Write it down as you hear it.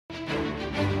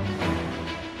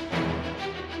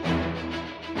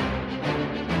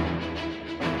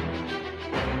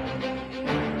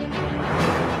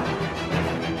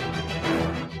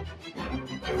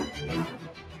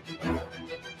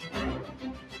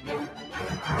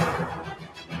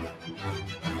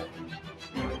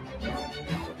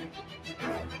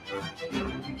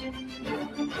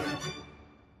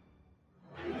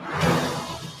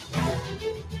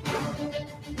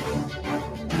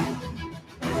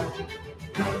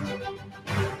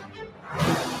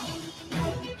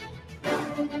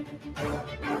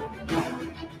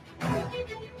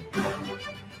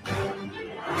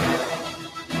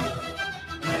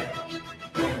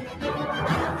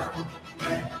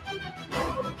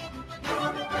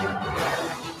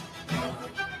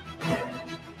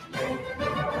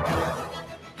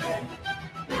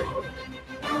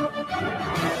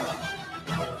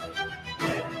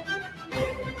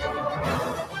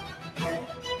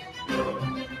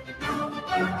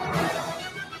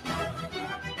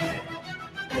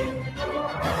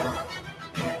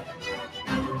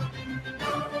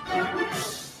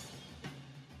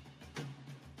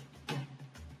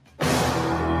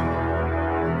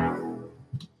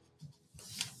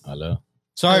Hello.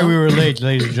 Sorry, we were late,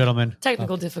 ladies and gentlemen.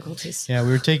 Technical difficulties. Yeah, we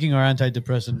were taking our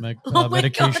antidepressant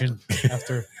medication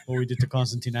after what we did to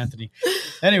Constantine Anthony.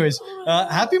 Anyways,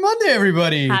 happy Monday,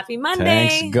 everybody. Happy Monday.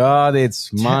 Thanks God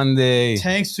it's Monday.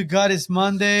 Thanks to God it's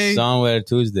Monday. Somewhere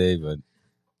Tuesday, but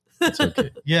it's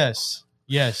okay. Yes,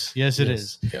 it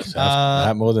is. Yes,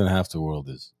 more than half the world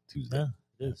is Tuesday.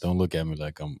 Yeah, Don't look at me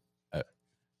like I'm,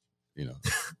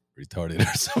 retarded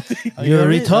or something. You're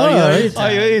retarded.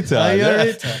 I'm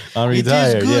It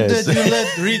retired. is good Yes. that you let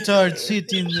retards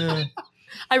sit in the...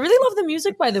 I really love the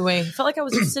music, by the way. I felt like I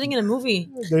was just sitting in a movie.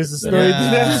 There's a story to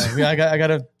that. Yeah, I got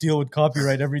to deal with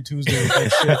copyright every Tuesday. With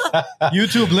that shit.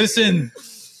 YouTube, listen.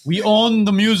 We own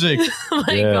the music. Oh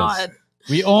my Yes. God.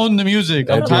 We own the music.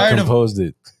 I'm Edgar tired of composed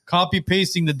it. copy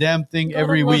pasting the damn thing God,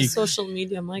 every I love week. social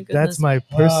media, my goodness. That's my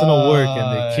personal work,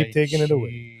 and they keep taking it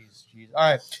away. Jeez. All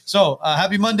right. So,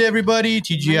 happy Monday, everybody.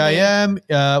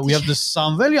 TGIM. We have the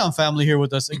Samvelian family here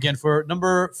with us again for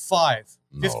number 5.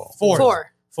 No.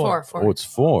 Four. Oh, it's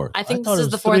 4. I think thought this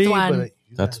it is the was 4th 3, one. but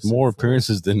you That's guys said more 4.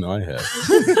 appearances than I have.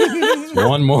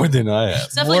 One more than I have.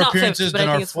 It's definitely More not fifth, appearances but than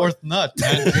I our think it's fourth. 4th nut,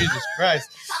 man. Jesus Christ.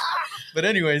 But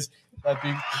anyways, that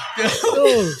being...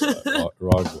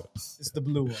 Roger. It's the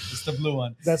blue one. It's the blue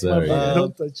one. That's Sorry. my bad.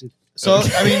 Don't touch it. So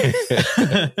I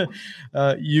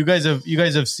mean, you guys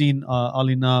have seen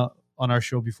Alina on our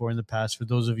show before in the past. For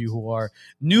those of you who are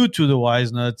new to the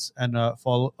Wise Nuts and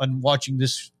follow and watching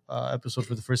this episode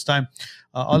for the first time,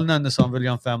 Alina and the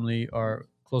Samvelian family are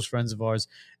close friends of ours.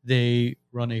 They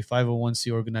run a 501c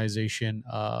organization,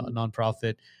 a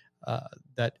nonprofit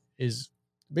that is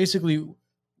basically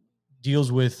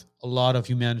deals with a lot of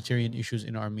humanitarian issues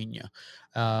in Armenia,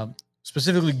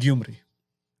 specifically Gyumri.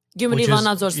 Gyumri, Which is-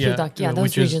 Vanadzor, Spidak. Yeah,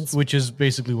 those regions. Which is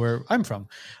basically where I'm from.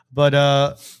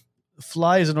 But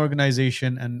Fly is an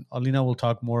organization, and Alina will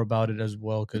talk more about it as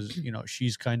well, because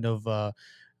she's kind of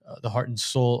the heart and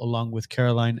soul, along with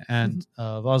Caroline and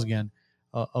Vazgen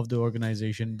of the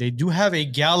organization. They do have a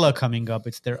gala coming up.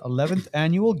 It's their 11th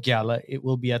annual gala. It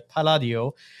will be at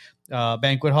Palladio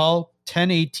Banquet Hall,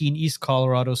 1018 East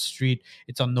Colorado Street.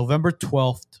 It's on November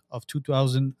 12th of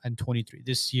 2023.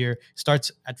 This year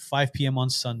starts at 5 p.m. on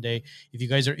Sunday. If you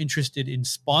guys are interested in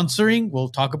sponsoring, we'll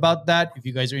talk about that. If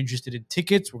you guys are interested in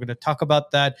tickets, we're going to talk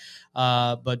about that.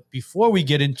 But before we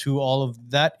get into all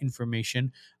of that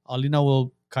information, Alina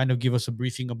will kind of give us a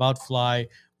briefing about Fly,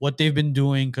 what they've been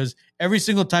doing, because every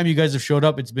single time you guys have showed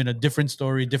up, it's been a different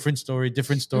story.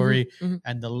 Mm-hmm.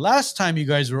 And the last time you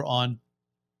guys were on,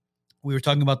 we were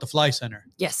talking about the Fly Center.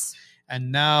 Yes.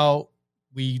 And now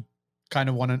we kind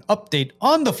of want an update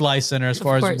on the Fly Center as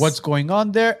far as course. what's going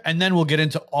on there. And then we'll get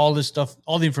into all this stuff,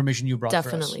 all the information you brought for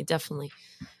us. Definitely.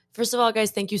 First of all,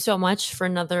 guys, thank you so much for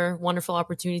another wonderful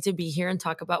opportunity to be here and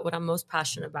talk about what I'm most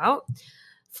passionate about.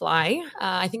 Fly.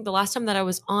 I think the last time that I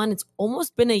was on, it's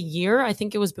almost been a year. I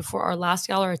think it was before our last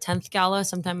gala, our 10th gala,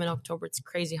 sometime in October. It's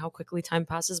crazy how quickly time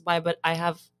passes by, but I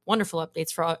have wonderful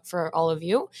updates for all of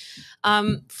you.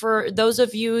 For those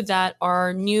of you that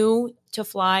are new to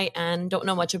Fly and don't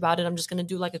know much about it, I'm just going to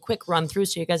do like a quick run through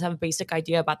so you guys have a basic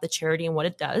idea about the charity and what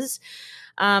it does.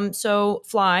 So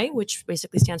Fly, which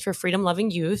basically stands for Freedom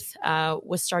Loving Youth,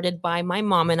 was started by my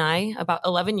mom and I about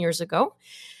 11 years ago.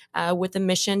 With a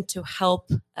mission to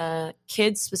help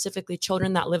kids, specifically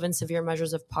children that live in severe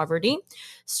measures of poverty.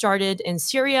 Started in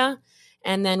Syria,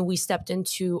 and then we stepped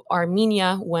into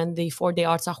Armenia when the 4-day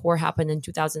Artsakh war happened in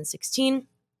 2016.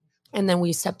 And then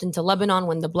we stepped into Lebanon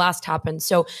when the blast happened.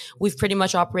 So we've pretty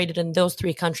much operated in those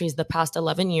 3 countries the past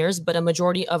 11 years, but a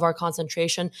majority of our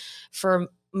concentration for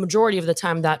majority of the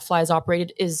time that Fly has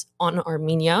operated is on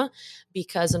Armenia,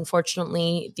 because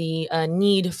unfortunately the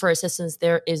need for assistance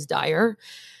there is dire.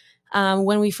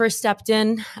 When we first stepped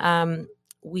in,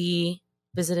 we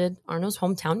visited Arno's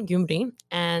hometown, Gyumri,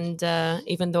 and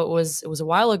even though it was a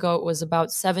while ago, it was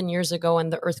about 7 years ago,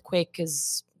 and the earthquake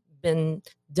has been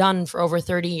done for over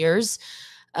 30 years.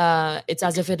 It's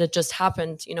as if it had just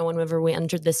happened, whenever we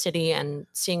entered the city and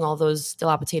seeing all those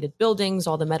dilapidated buildings,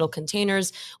 all the metal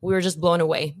containers, we were just blown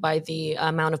away by the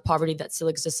amount of poverty that still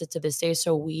existed to this day.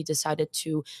 So we decided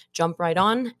to jump right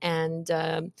on and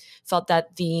felt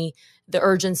that the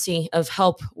urgency of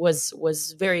help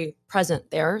was very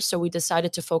present there. So we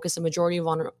decided to focus a majority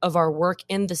of our work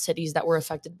in the cities that were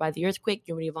affected by the earthquake,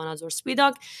 Gyumri, Vanadzor,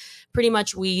 Spidak. Pretty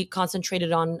much we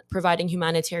concentrated on providing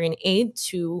humanitarian aid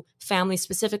to families,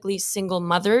 specifically single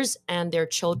mothers and their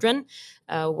children,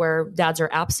 where dads are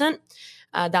absent,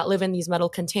 that live in these metal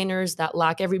containers that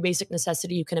lack every basic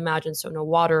necessity you can imagine. So no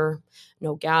water,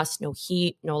 no gas, no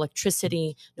heat, no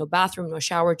electricity, no bathroom, no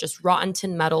shower, just rotten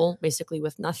tin metal, basically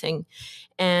with nothing.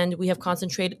 And we have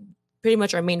concentrated pretty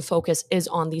much our main focus is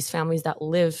on these families that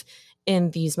live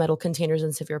in these metal containers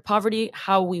in severe poverty.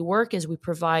 How we work is we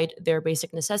provide their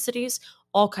basic necessities,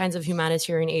 all kinds of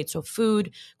humanitarian aid. So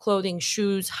food, clothing,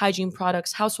 shoes, hygiene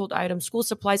products, household items, school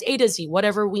supplies, A to Z,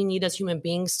 whatever we need as human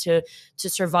beings to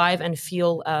survive and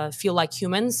feel like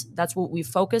humans. That's what we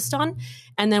focused on.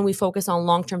 And then we focus on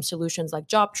long-term solutions like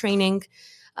job training,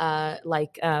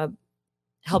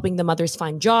 helping the mothers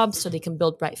find jobs so they can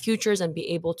build bright futures and be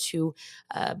able to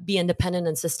be independent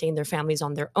and sustain their families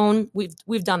on their own.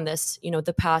 We've done this,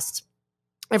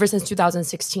 ever since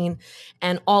 2016,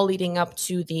 and all leading up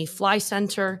to the Fly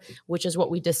Center, which is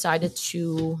what we decided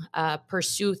to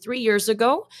pursue 3 years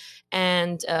ago.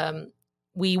 And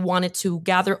we wanted to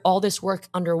gather all this work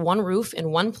under one roof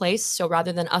in one place. So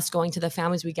rather than us going to the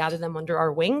families, we gather them under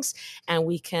our wings, and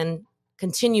we can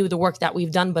continue the work that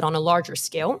we've done, but on a larger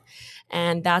scale.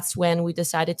 And that's when we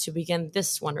decided to begin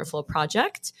this wonderful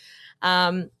project.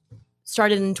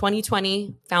 Started in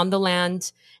 2020, found the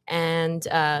land, and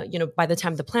by the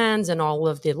time the plans and all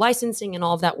of the licensing and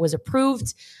all of that was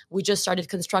approved, we just started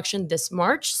construction this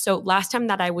March. So last time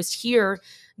that I was here,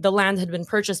 the land had been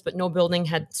purchased, but no building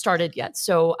had started yet.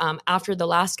 So after the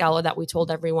last gala that we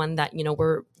told everyone that,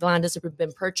 the land has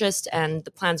been purchased and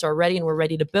the plans are ready and we're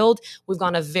ready to build, we've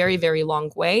gone a very, very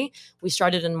long way. We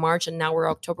started in March and now we're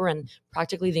October, and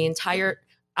practically the entire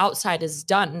outside is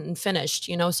done and finished,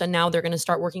 so now they're going to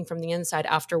start working from the inside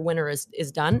after winter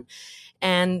is done.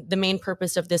 And the main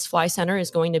purpose of this Fly Center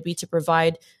is going to be to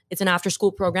provide, it's an after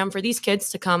school program for these kids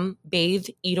to come bathe,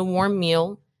 eat a warm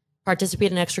meal,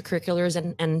 participate in extracurriculars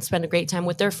and spend a great time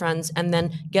with their friends, and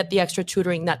then get the extra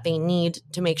tutoring that they need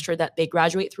to make sure that they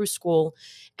graduate through school.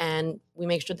 And we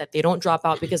make sure that they don't drop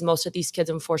out, because most of these kids,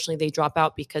 unfortunately, they drop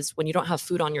out because when you don't have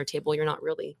food on your table, you're not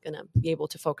really going to be able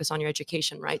to focus on your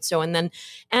education, right? So, and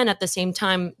at the same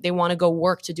time, they want to go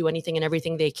work to do anything and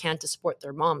everything they can to support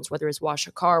their moms, whether it's wash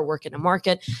a car, work in a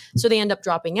market. So they end up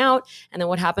dropping out. And then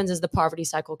what happens is the poverty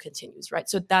cycle continues, right?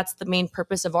 So that's the main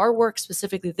purpose of our work,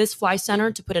 specifically this Fly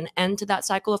Center, to put an end to that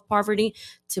cycle of poverty,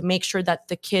 to make sure that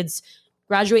the kids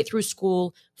graduate through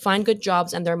school, find good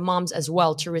jobs, and their moms as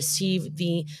well to receive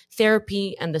the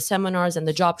therapy and the seminars and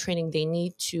the job training they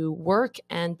need to work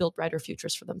and build brighter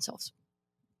futures for themselves.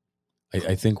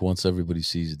 I think once everybody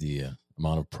sees the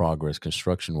amount of progress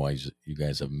construction-wise you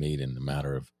guys have made in a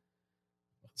matter of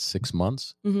 6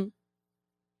 months,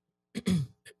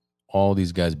 all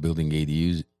these guys building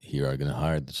ADUs here are going to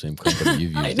hire the same company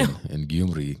you've used in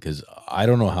Gyumri, because I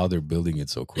don't know how they're building it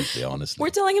so quickly, honestly. We're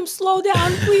telling him, slow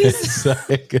down, please.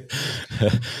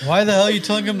 Why the hell are you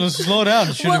telling him to slow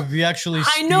down? Shouldn't we actually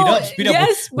speed up?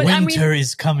 Yes, but winter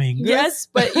is coming. Yes,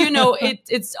 but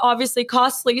it's obviously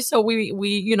costly, so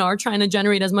we are trying to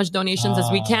generate as much donations as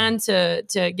we can to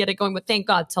get it going. But thank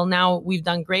God, till now we've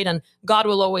done great, and God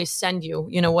will always send you,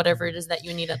 whatever it is that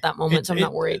you need at that moment. So I'm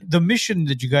not worried. The mission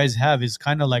that you guys have is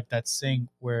kind of like that saying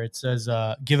where it says,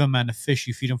 give a man a fish,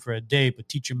 you feed him for a day, but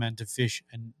teach a man to fish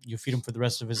and you feed him for the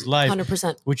rest of his life.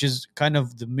 100%. Which is kind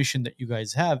of the mission that you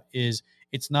guys have. Is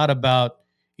it's not about,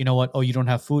 you don't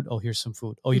have food, oh, here's some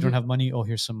food. Oh, you don't have money, oh,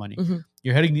 here's some money.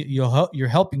 You're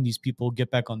helping these people get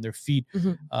back on their feet,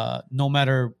 no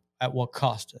matter at what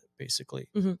cost, basically.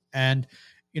 And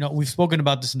we've spoken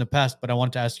about this in the past, but I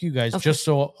want to ask you guys, just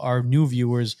so our new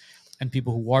viewers and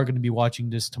people who are going to be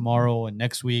watching this tomorrow and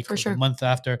next week, or the month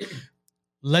after,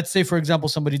 let's say, for example,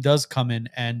 somebody does come in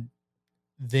and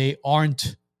they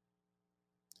aren't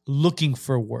looking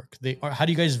for work. How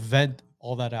do you guys vet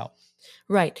all that out?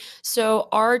 Right. So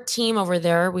our team over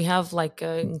there, we have like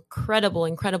an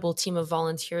incredible team of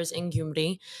volunteers in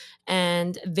Gyumri,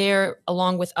 and they're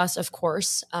along with us, of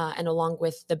course, and along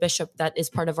with the bishop that is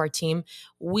part of our team.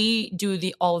 We do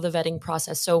all of the vetting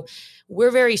process. So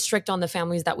we're very strict on the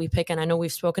families that we pick. And I know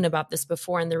we've spoken about this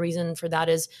before. And the reason for that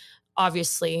is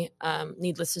obviously,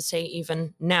 needless to say,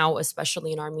 even now,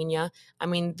 especially in Armenia, I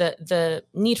mean, the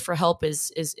need for help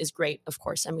is great, of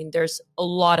course. I mean, there's a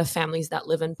lot of families that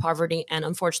live in poverty. And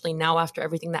unfortunately, now after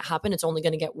everything that happened, it's only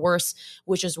going to get worse,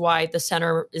 which is why the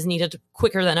center is needed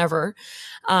quicker than ever,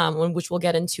 which we'll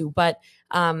get into. But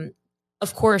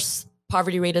of course,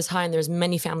 poverty rate is high and there's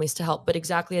many families to help. But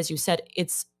exactly as you said,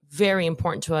 it's very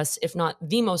important to us, if not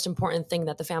the most important thing,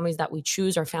 that the families that we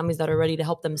choose are families that are ready to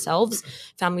help themselves,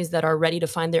 families that are ready to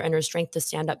find their inner strength to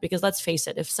stand up. Because let's face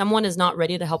it, if someone is not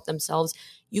ready to help themselves,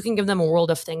 you can give them a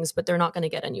world of things, but they're not going to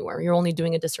get anywhere. You're only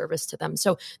doing a disservice to them.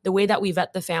 So the way that we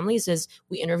vet the families is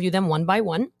we interview them one by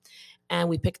one, and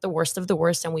we pick the worst of the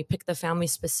worst, and we pick the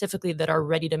families specifically that are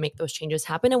ready to make those changes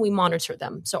happen, and we monitor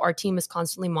them. So our team is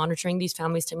constantly monitoring these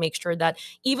families to make sure that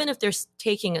even if they're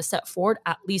taking a step forward,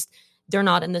 at least they're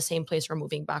not in the same place or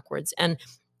moving backwards. And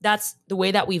that's the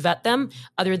way that we vet them,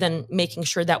 other than making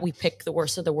sure that we pick the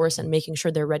worst of the worst and making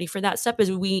sure they're ready for that step,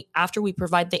 is after we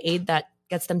provide the aid that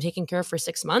gets them taken care of for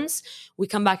 6 months, we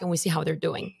come back and we see how they're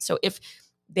doing. So if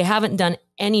they haven't done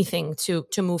anything to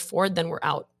move forward, then we're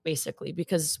out, basically,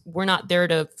 because we're not there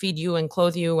to feed you and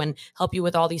clothe you and help you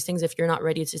with all these things if you're not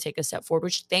ready to take a step forward,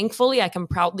 which thankfully I can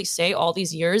proudly say all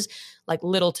these years, like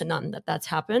little to none that's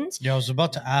happened. Yeah, I was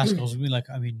about to ask, I was gonna be like,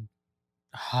 I mean,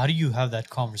 how do you have that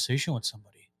conversation with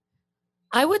somebody?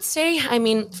 I would say, I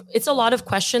mean, it's a lot of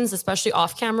questions, especially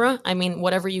off camera. I mean,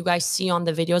 whatever you guys see on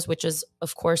the videos, which is,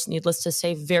 of course, needless to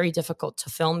say, very difficult to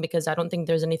film, because I don't think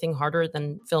there's anything harder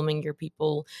than filming your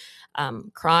people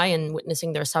cry and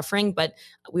witnessing their suffering. But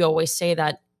we always say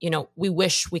that, you know, we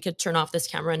wish we could turn off this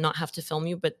camera and not have to film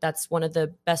you, but that's one of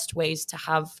the best ways to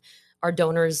have our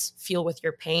donors feel with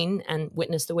your pain and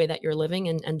witness the way that you're living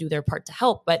and do their part to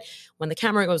help. But when the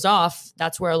camera goes off,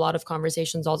 that's where a lot of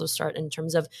conversations also start, in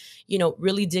terms of, you know,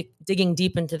 really digging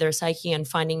deep into their psyche and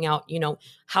finding out, you know,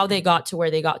 how they got to where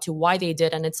they got to, why they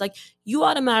did. And it's like, you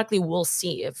automatically will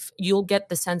see if you'll get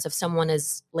the sense if someone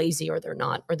is lazy or they're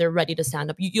not, or they're ready to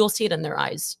stand up. You'll see it in their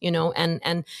eyes, you know.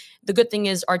 And the good thing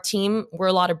is, our team, we're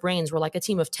a lot of brains. We're like a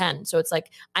team of 10. So it's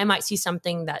like, I might see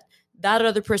something that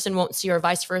other person won't see, or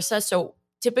vice versa. So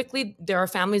typically there are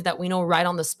families that we know right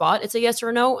on the spot it's a yes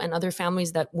or no, and other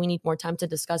families that we need more time to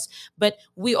discuss. But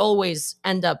we always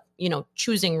end up, you know,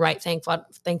 choosing right,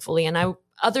 thankfully. And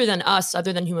other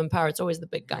than human power, it's always the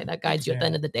big guy that guides you at the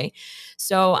end of the day.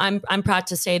 So I'm proud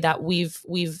to say that we've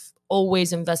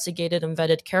always investigated and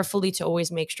vetted carefully to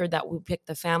always make sure that we pick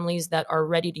the families that are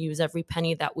ready to use every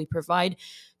penny that we provide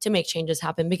to make changes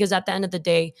happen. Because at the end of the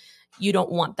day, you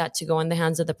don't want that to go in the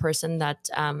hands of the person that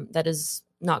is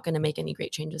not going to make any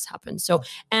great changes happen. So,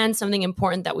 and something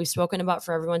important that we've spoken about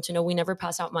for everyone to know, we never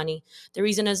pass out money. The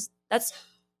reason is that's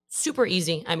super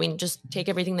easy. I mean, just take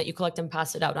everything that you collect and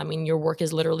pass it out. I mean, your work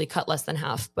is literally cut less than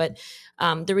half. But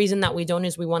the reason that we don't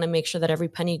is we want to make sure that every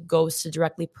penny goes to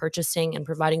directly purchasing and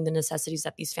providing the necessities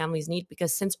that these families need.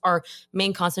 Because since our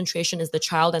main concentration is the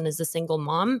child and is the single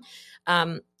mom,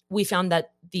 we found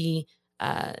that the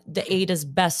aid is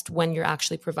best when you're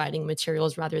actually providing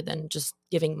materials rather than just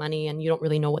giving money and you don't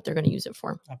really know what they're going to use it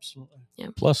for. Absolutely. Yeah.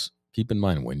 Plus, keep in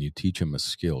mind, when you teach them a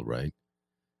skill, right?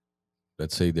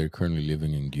 Let's say they're currently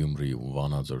living in Gyumri,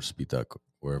 Vanaz, or Spitak,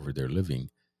 wherever they're living.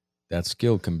 That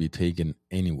skill can be taken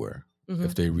anywhere. Mm-hmm.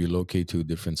 If they relocate to a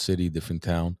different city, different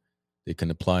town, they can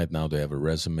apply it now. They have a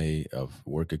resume of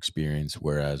work experience,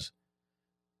 whereas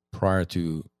prior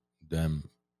to them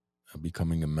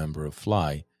becoming a member of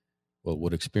Fly, well,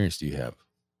 what experience do you have?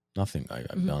 Nothing. I've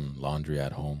Mm-hmm. done laundry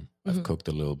at home. Mm-hmm. I've cooked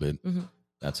a little bit. Mm-hmm.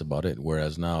 That's about it.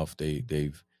 Whereas now, if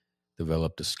they've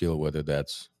developed a skill, whether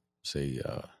that's, say,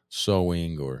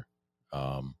 sewing or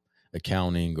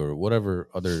accounting or whatever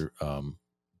other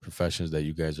professions that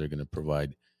you guys are going to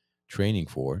provide training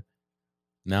for,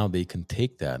 now they can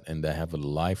take that and they have a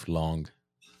lifelong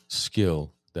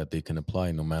skill that they can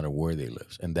apply no matter where they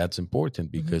live. And that's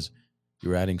important because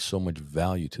you're adding so much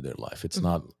value to their life. It's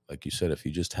not, like you said, if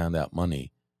you just hand out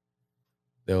money,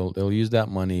 they'll use that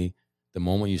money. The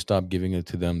moment you stop giving it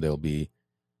to them, they'll be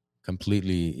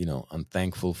completely,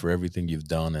 unthankful for everything you've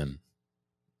done and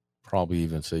probably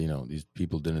even say, these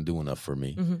people didn't do enough for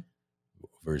me. Mm-hmm.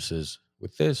 Versus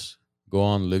with this, go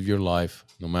on, live your life.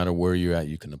 No matter where you're at,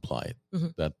 you can apply it.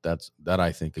 Mm-hmm. That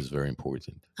I think is very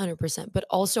important. 100%. But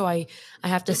also I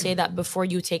have to say that before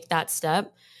you take that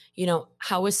step,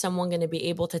 how is someone going to be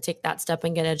able to take that step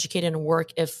and get educated and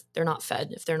work if they're not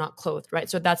fed, if they're not clothed, right?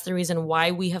 So that's the reason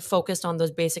why we have focused on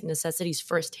those basic necessities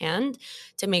firsthand,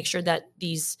 to make sure that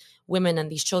these women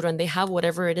and these children, they have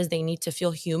whatever it is they need to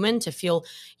feel human, to feel,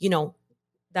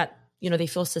 that, they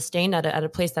feel sustained at a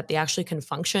place that they actually can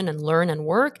function and learn and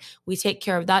work. We take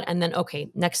care of that. And then,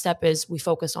 okay, next step is we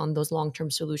focus on those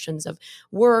long-term solutions of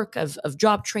work, of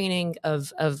job training,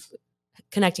 of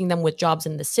connecting them with jobs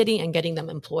in the city and getting them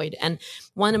employed. And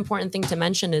one important thing to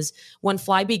mention is when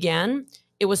Fly began,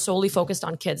 it was solely focused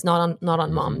on kids, not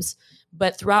on moms.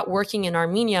 But throughout working in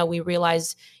Armenia, we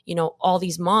realized, all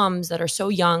these moms that are so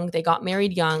young, they got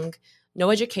married young,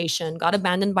 no education, got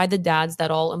abandoned by the dads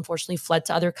that all unfortunately fled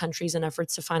to other countries in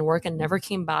efforts to find work and never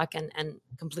came back and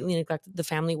completely neglected the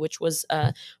family, which was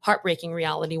a heartbreaking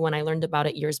reality when I learned about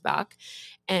it years back.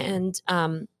 And,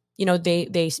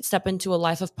 they step into a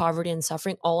life of poverty and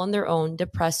suffering all on their own,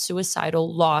 depressed,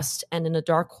 suicidal, lost, and in a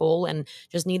dark hole, and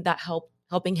just need that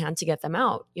helping hand to get them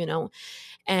out,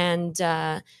 And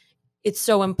it's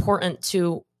so important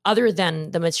to, other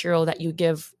than the material that you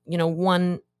give,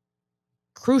 one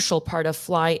crucial part of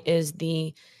Fly is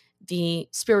the the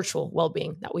spiritual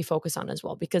well-being that we focus on as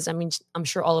well. Because I mean, I'm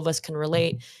sure all of us can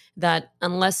relate that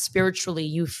unless spiritually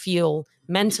you feel,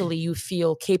 mentally you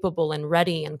feel capable and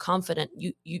ready and confident,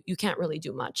 you can't really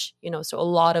do much, you know. So a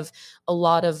lot of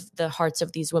the hearts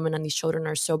of these women and these children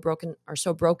are so broken,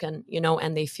 you know,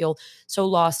 and they feel so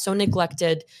lost, so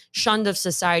neglected, shunned of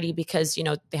society because, you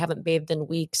know, they haven't bathed in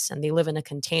weeks and they live in a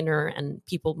container, and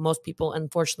most people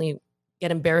unfortunately get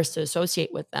embarrassed to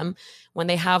associate with them. When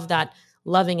they have that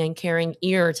loving and caring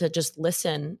ear to just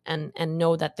listen and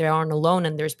know that they aren't alone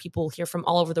and there's people here from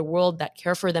all over the world that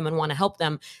care for them and want to help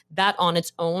them, that on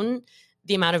its own,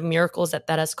 the amount of miracles that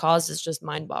has caused is just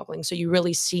mind-boggling. So you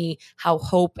really see how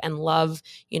hope and love,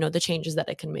 you know, the changes that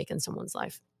it can make in someone's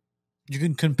life. You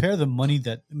can compare the money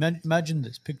that, imagine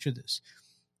this, picture this.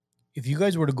 If you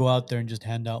guys were to go out there and just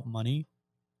hand out money,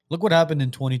 look what happened in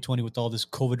 2020 with all this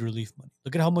COVID relief money.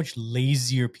 Look at how much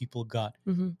lazier people got.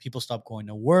 Mm-hmm. People stopped going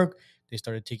to work. They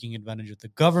started taking advantage of the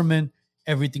government.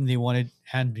 Everything they wanted,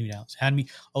 hand-me-downs.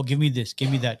 Give me this,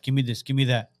 give me that, give me this, give me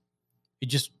that. It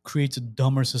just creates a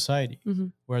dumber society. Mm-hmm.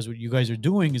 Whereas what you guys are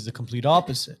doing is the complete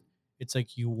opposite. It's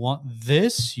like, you want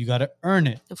this, you got to earn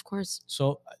it. Of course.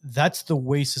 So that's the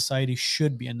way society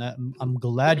should be. And I'm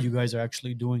glad you guys are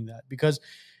actually doing that. Because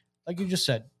like you just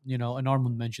said, you know, and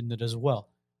Armand mentioned it as well.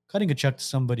 Cutting a check to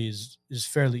somebody is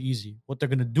fairly easy. What they're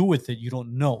going to do with it, you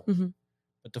don't know. Mm-hmm.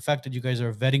 But the fact that you guys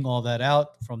are vetting all that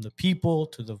out, from the people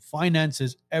to the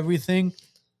finances, everything,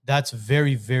 that's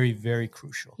very, very, very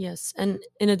crucial. Yes. And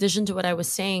in addition to what I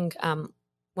was saying,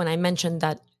 when I mentioned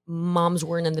that moms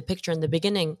weren't in the picture in the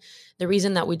beginning, the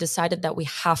reason that we decided that we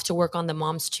have to work on the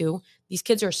moms too, these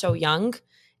kids are so young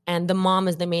and the mom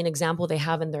is the main example they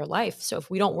have in their life. So if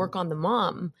we don't work on the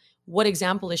mom, what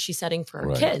example is she setting for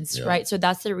her kids, right? So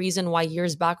that's the reason why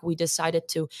years back we decided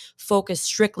to focus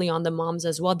strictly on the moms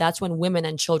as well. That's when women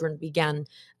and children began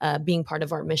being part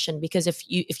of our mission. Because if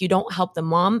you don't help the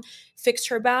mom fix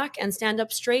her back and stand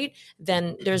up straight,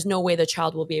 then there's no way the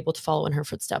child will be able to follow in her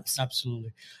footsteps.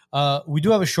 Absolutely. We do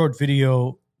have a short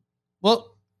video.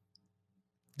 Well,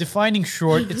 defining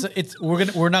short,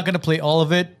 we're not gonna play all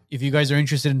of it. If you guys are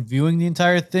interested in viewing the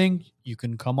entire thing, you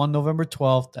can come on November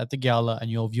 12th at the gala and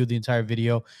you'll view the entire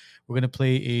video. We're gonna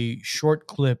play a short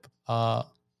clip of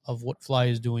what Fly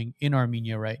is doing in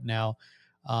Armenia right now.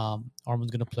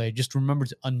 Armin's gonna play. Just remember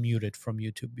to unmute it from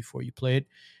YouTube before you play it.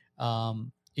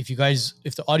 If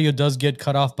the audio does get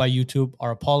cut off by YouTube,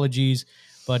 our apologies,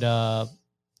 but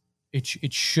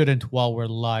it shouldn't while we're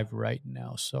live right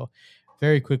now. So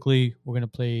very quickly, we're going to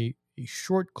play a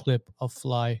short clip of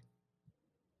Fly.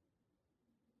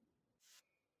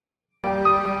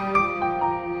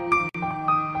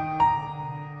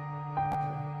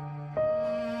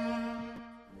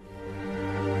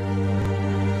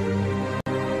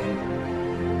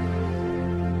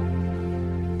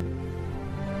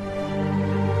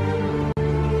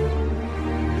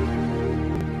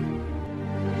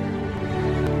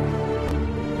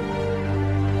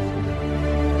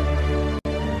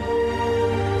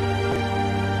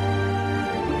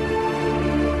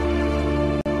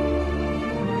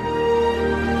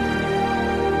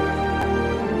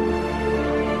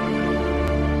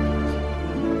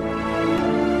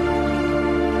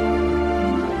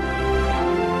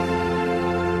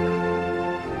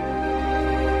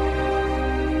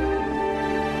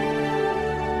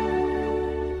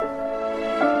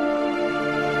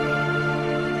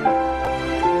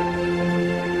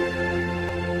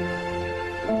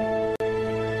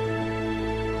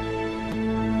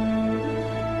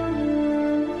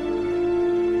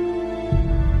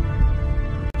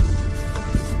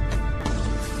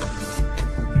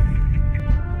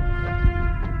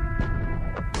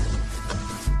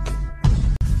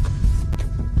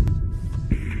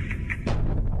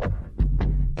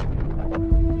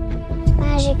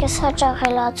 Ես հաճախ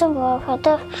էլ ածում, որովհետև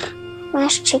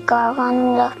մեզ չի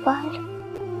կարողանում լավ բայել։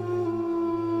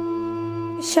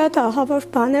 Շատ ահավոր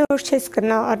բան է, որ չես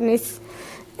կնա առնես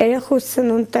երեխու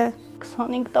սնունդը։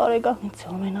 25 տարեկանից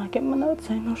մենակ եմ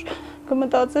մնացել, որ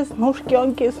կմտածես նոր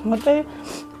կյանք ես մտել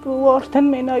ու արդեն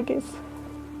մենակ ես։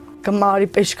 Կմարի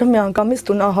պեշկը մի անգամից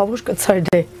տուն ահավոր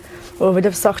կցայրդե,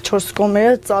 որովհետև սաղ 4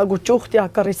 կողմերը ծագ ու ճուղթ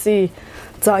յակարիսի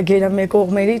ծագերը մեկ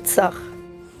կողմերից սաղ։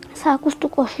 Սակուստու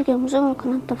կոշիկ եմ ուզում, որ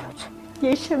կնան տվեց։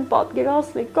 Ես չեմ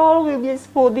պատկերացնել, կարող եմ ես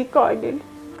ոդի կայնել։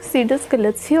 Սիրտս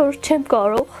կլցի, որ չեմ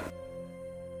կարող։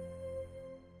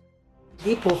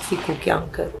 Դի փոխվի քո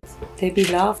կյանքը, դեպի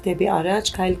լավ, դեպի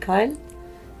առաջ, քայլ,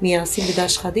 միասին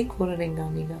գտաշխատենք, որն ենք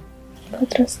անիգա։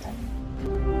 Պատրաստ եմ։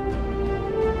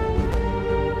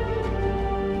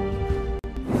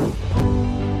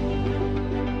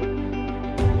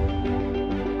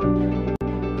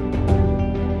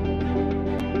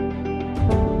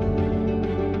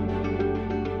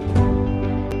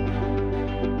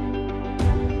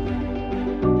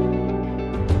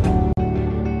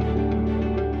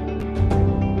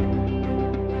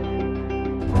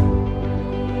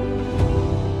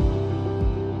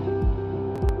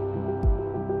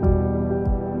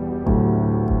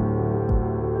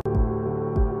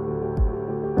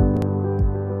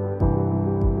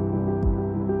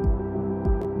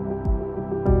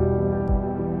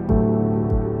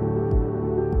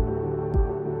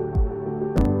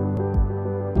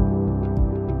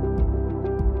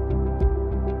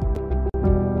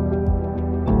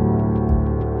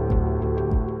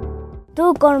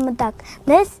 Դու կորմտակ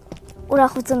դես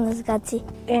ուրախություն զգացի։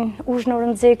 Այն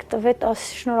ուժնորն ձեկ տվետ, աս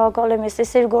շնորհակալ եմ, ես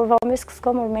էսեր գորվա մեզ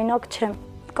կսկամ, որ մենակ չեմ։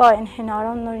 Կա այն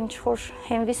հենարան, նոր ինչ որ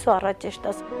հենվիսու առաջ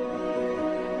էշտաս։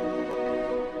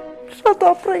 Շատ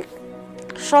ապրեք,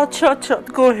 շատ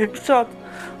գոհ եմ, շատ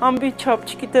ամբիջապ,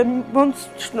 չգիտեմ, ոնց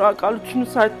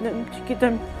շնորհակալությունս հայտնեմ,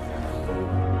 չգիտեմ։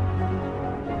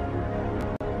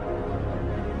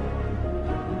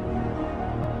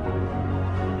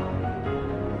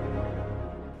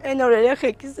 Այն օր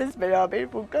երեխեքիս ես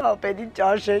վերաբերմունքը ապենին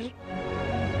ճաշեր։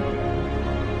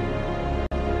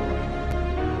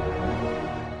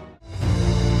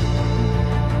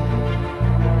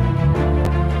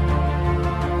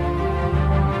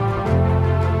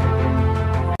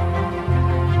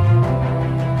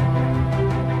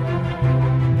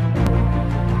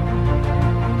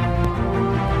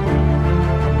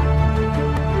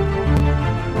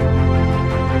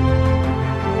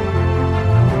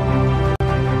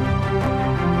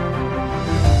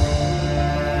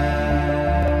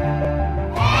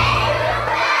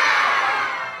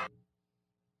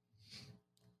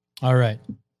 All right.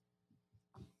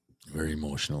 Very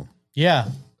emotional. Yeah.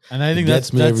 And I think It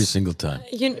gets me every that's single time.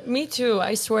 Me too.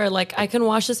 I swear, like I can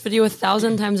watch this video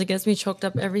 1,000 times. It gets me choked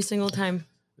up every single time.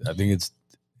 I think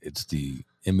it's the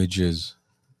images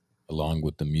along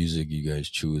with the music you guys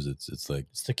choose. It's like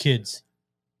it's the kids.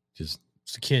 just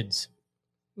It's the kids.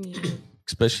 Yeah.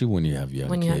 especially when you have young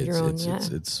When you kids. have your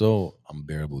own, It's so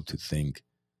unbearable to think.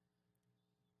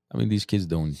 I mean, these kids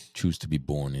don't choose to be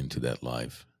born into that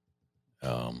life.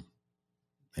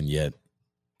 And yet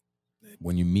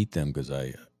when you meet them, because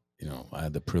I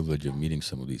had the privilege of meeting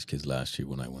some of these kids last year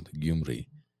when I went to Gyumri.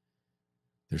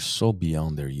 They're so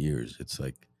beyond their years. It's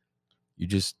like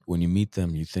when you meet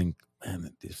them, you think,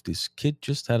 man, if this kid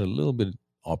just had a little bit of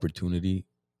opportunity,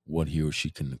 what he or she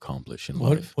can accomplish in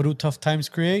life. What do tough times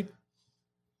create?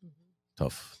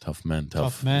 Tough men,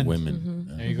 Tough men. women.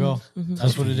 Mhm. There you go.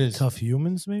 That's what it is. Tough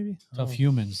humans, maybe? Tough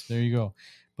humans. There you go.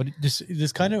 But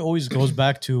this kind of always goes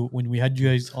back to when we had you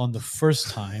guys on the first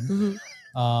time.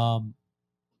 Mhm.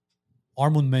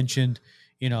 Armand mentioned,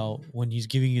 when he's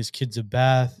giving his kids a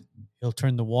bath, he'll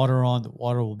turn the water on. The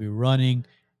water will be running,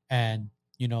 and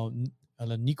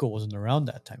Nico wasn't around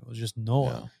that time. It was just Noah,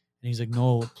 Yeah. and he's like,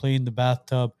 "No, play in the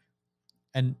bathtub."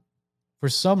 And for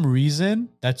some reason,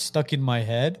 that stuck in my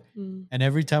head. Mm. And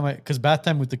every time because bath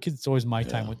time with the kids, it's always my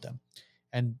time Yeah. with them.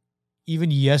 And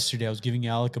even yesterday, I was giving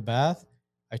Alec a bath.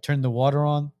 I turned the water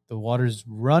on. The water's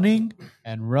running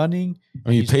and running. I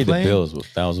mean, you He's pay playing. the bills with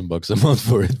 $1,000 a month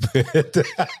for it,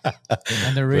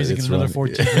 And they're raising it another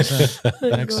 14%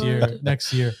 next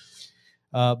God. year.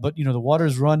 But the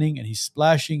water's running and he's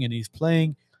splashing and he's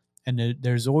playing, and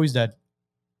there's always that,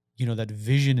 that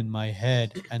vision in my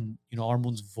head, and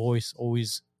Armand's voice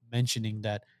always mentioning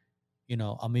that,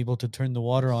 I'm able to turn the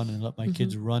water on and let my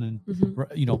kids run and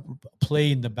Mhm. play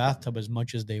in the bathtub as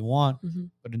much as they want.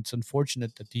 Mhm. But it's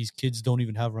unfortunate that these kids don't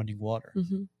even have running water.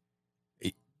 Mhm.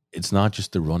 It's not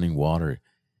just the running water.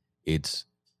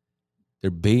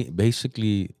 They're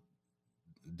basically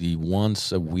the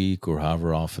once a week or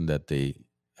however often that they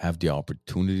have the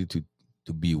opportunity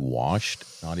to be washed,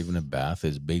 not even a bath,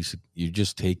 is basic. You're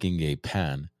just taking a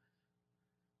pan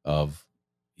of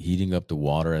heating up the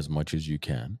water as much as you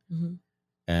can Mhm.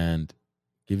 and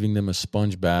giving them a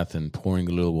sponge bath and pouring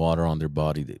a little water on their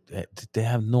body. They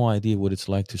have no idea what it's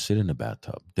like to sit in a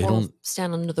bathtub. They Or don't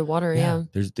stand under the water. Yeah.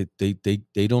 There's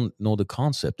they don't know the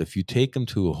concept. If you take them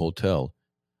to a hotel,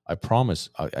 I promise,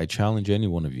 I challenge any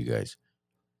one of you guys.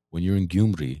 When you're in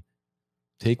Gyumri,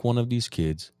 take one of these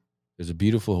kids. There's a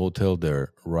beautiful hotel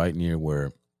there right near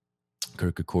where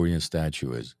Kirkakorian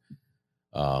statue is.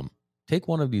 Take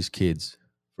one of these kids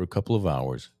for a couple of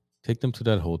hours. Take them to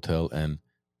that hotel and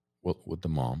with the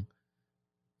mom.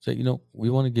 Say, we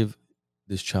want to give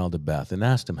this child a bath, and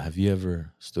ask them, have you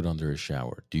ever stood under a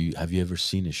shower? Have you ever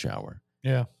seen a shower?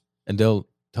 Yeah. And they'll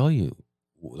tell you,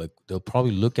 they'll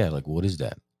probably look at it what is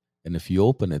that? And if you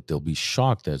open it, they'll be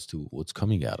shocked as to what's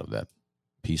coming out of that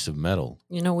piece of metal.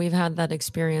 We've had that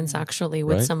experience actually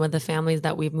with Right? some of the families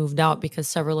that we've moved out, because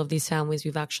several of these families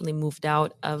we've actually moved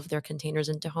out of their containers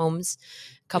into homes,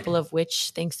 a couple of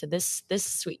which thanks to this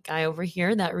sweet guy over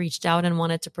here that reached out and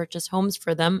wanted to purchase homes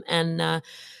for them. And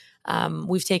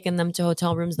we've taken them to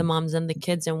hotel rooms, the moms and the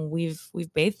kids, and we've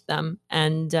bathed them.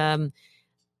 And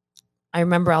I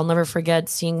remember, I'll never forget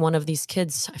seeing one of these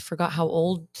kids. I forgot how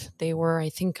old they were. I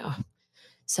think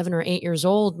 7 or 8 years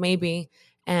old, maybe.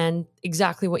 And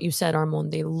exactly what you said,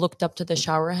 Armand. They looked up to the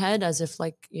shower head as if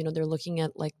they're looking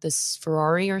at this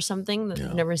Ferrari or something that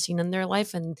they've never seen in their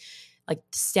life. And like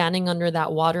standing under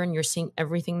that water and you're seeing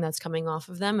everything that's coming off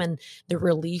of them and the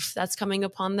relief that's coming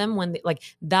upon them when they, like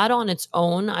that on its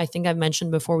own, I think I've mentioned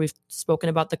before, we've spoken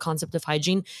about the concept of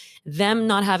hygiene. Them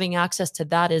not having access to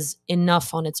that is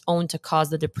enough on its own to cause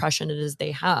the depression it is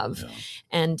they have. Yeah.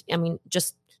 And I mean,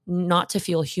 just not to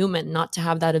feel human, not to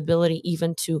have that ability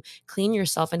even to clean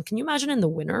yourself. And can you imagine in the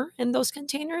winter in those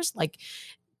containers, like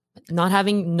not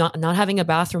having a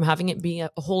bathroom, having it be a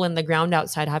hole in the ground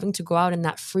outside, having to go out in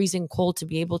that freezing cold to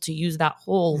be able to use that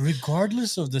hole,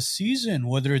 regardless of the season,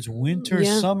 whether it's winter,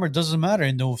 summer, doesn't matter.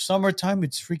 In the summertime,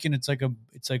 it's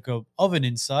like a oven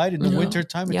inside. In the winter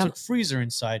time, it's a freezer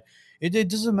inside. It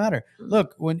doesn't matter.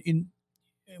 Look, when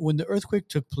the earthquake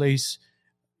took place,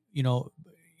 you know,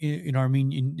 in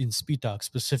Armenia, in Spitak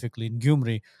specifically, in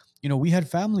Gyumri, you know, we had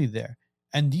family there.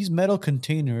 And these metal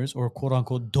containers, or quote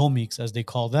unquote domiks, as they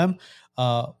call them,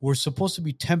 were supposed to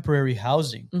be temporary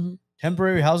housing. Mm-hmm.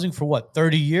 Temporary housing for what,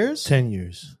 30 years? 10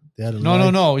 years. They had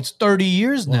no. It's 30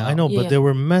 years now. I know, but they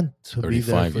were meant to be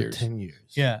there for 10 years.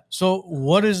 Yeah. So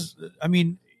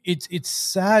it's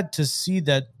sad to see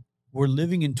that we're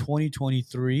living in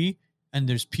 2023 and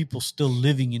there's people still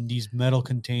living in these metal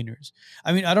containers.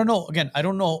 I mean, I don't know. Again, I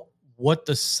don't know what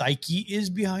the psyche is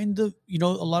behind a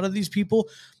lot of these people.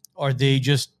 Are they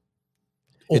just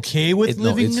okay with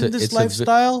living in this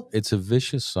lifestyle? It's a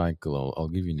vicious cycle. I'll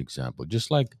give you an example. Just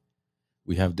like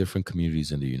we have different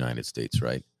communities in the United States,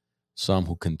 right? Some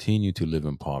who continue to live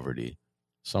in poverty.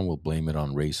 Some will blame it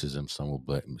on racism. Some will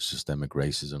blame systemic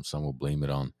racism. Some will blame it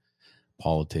on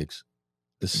politics.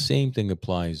 The same thing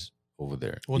applies over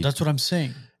there. Well, that's what I'm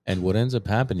saying. And what ends up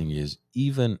happening is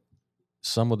even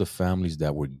some of the families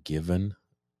that were given,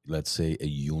 let's say, a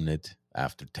unit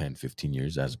after 10, 15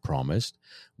 years as promised,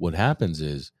 what happens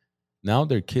is now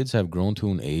their kids have grown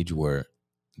to an age where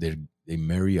they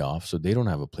marry off, so they don't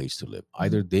have a place to live.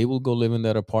 Either they will go live in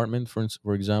that apartment,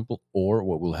 for example, or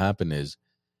what will happen is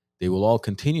they will all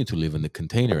continue to live in the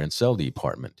container and sell the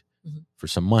apartment for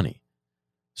some money.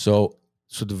 So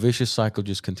the vicious cycle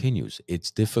just continues.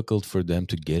 It's difficult for them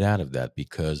to get out of that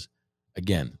because,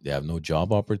 again, they have no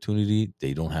job opportunity.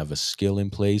 They don't have a skill in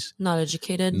place. Not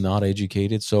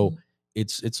educated. So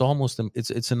it's almost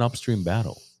it's an upstream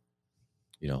battle,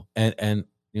 you know. And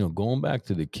you know, going back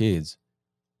to the kids,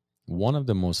 one of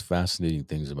the most fascinating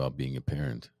things about being a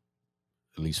parent,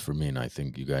 at least for me, and I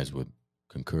think you guys would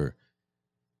concur,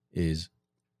 is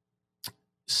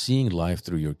seeing life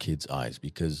through your kids' eyes.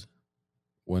 Because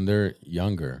when they're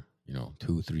younger, you know,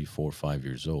 2, 3, 4, 5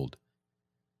 years old,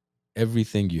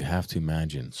 everything you have to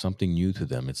imagine, something new to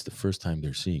them, it's the first time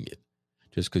they're seeing it.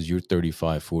 Just because you're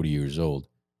 35, 40 years old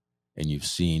and you've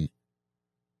seen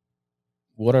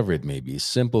whatever it may be, a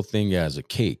simple thing as a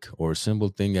cake or a simple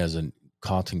thing as a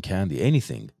cotton candy,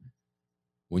 anything.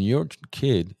 When your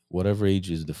kid, whatever age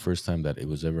is the first time that it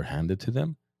was ever handed to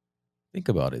them, think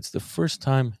about it. It's the first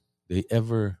time they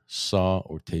ever saw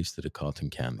or tasted a cotton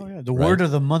candy. Oh, yeah. The word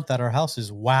of the month at our house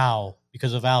is wow,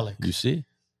 because of Alec. You see?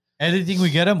 Anything we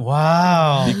get him,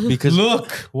 wow. Because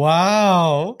look,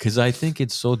 wow. Because I think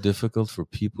it's so difficult for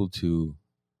people to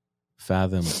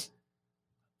fathom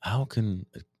how can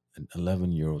an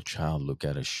 11-year-old child look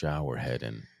at a shower head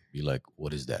and be like,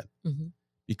 what is that? Mm-hmm.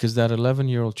 Because that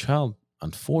 11-year-old child,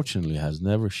 unfortunately, has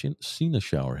never seen a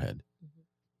shower head. Mm-hmm.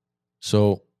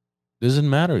 So it doesn't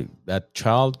matter. That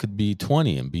child could be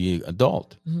 20 and be an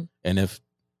adult. Mm-hmm. And if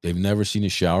they've never seen a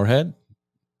shower head,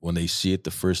 when they see it the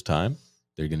first time,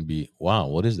 they're going to be, wow,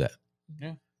 what is that?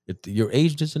 Yeah. Your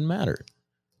age doesn't matter.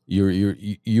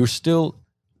 You're still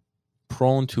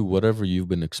prone to whatever you've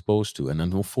been exposed to. And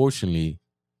unfortunately,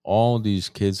 all these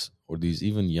kids or these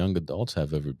even young adults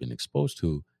have ever been exposed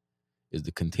to is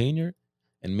the container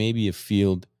and maybe a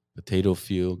field, potato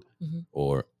field,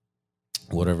 or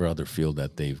whatever other field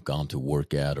that they've gone to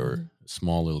work at, or a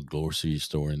small little grocery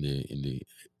store in the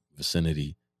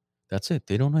vicinity. That's it.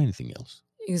 They don't know anything else.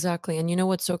 Exactly. And you know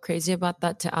what's so crazy about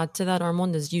that, to add to that,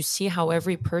 Armand, is you see how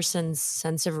every person's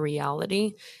sense of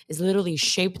reality is literally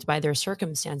shaped by their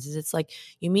circumstances. It's like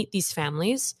you meet these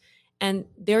families and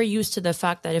they're used to the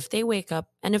fact that if they wake up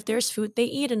and if there's food, they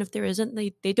eat, and if there isn't,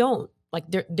 they don't. Like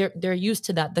they're used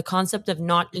to that. The concept of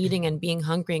not eating and being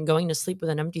hungry and going to sleep with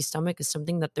an empty stomach is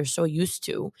something that they're so used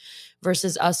to,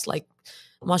 versus us, like,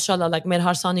 mashallah, like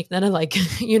merhar saniknara, like,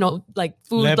 you know, like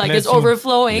food like is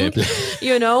overflowing,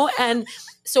 you know. And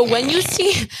so when you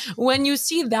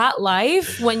see that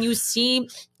life, when you see,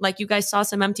 like, you guys saw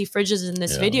some empty fridges in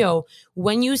this video,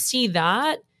 when you see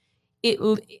that,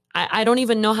 I don't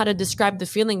even know how to describe the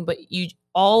feeling, but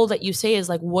all that you say is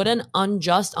like, what an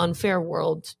unjust, unfair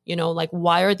world, you know, like,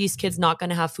 why are these kids not going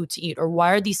to have food to eat, or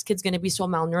why are these kids going to be so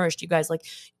malnourished? You guys, like,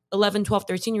 11, 12,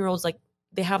 13-year-olds, like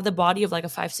they have the body of like a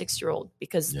 5, 6-year-old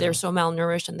because they're so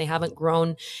malnourished and they haven't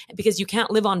grown, because you can't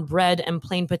live on bread and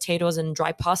plain potatoes and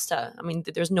dry pasta. I mean,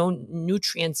 there's no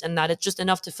nutrients in that. It's just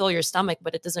enough to fill your stomach,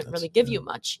 but it doesn't really give you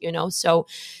much, you know? So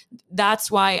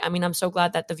that's why, I mean, I'm so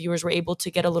glad that the viewers were able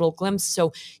to get a little glimpse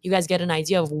so you guys get an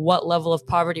idea of what level of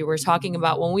poverty we're talking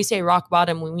about. When we say rock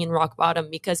bottom, we mean rock bottom,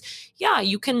 because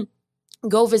you can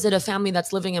go visit a family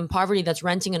that's living in poverty, that's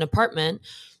renting an apartment.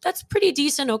 That's pretty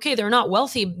decent. Okay, they're not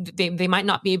wealthy. They might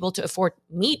not be able to afford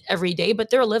meat every day, but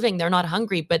they're living. They're not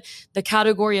hungry. But the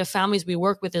category of families we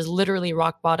work with is literally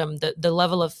rock bottom. The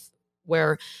level of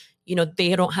where, you know,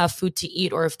 they don't have food to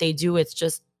eat, or if they do, it's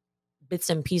just bits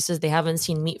and pieces. They haven't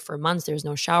seen meat for months. There's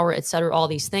no shower, etc. All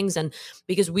these things. And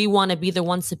because we want to be the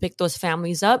ones to pick those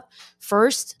families up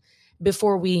first,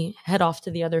 before we head off to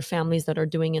the other families that are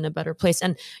doing in a better place.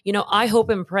 And, you know, I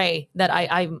hope and pray that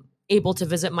I'm able to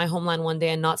visit my homeland one day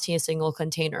and not see a single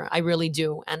container. I really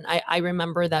do. And I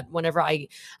remember that whenever I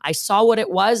saw what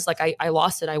it was, like I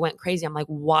lost it. I went crazy. I'm like,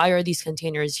 why are these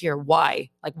containers here?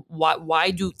 Why? Like, why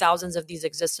do thousands of these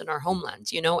exist in our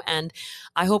homelands, you know? And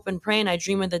I hope and pray and I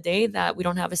dream of the day that we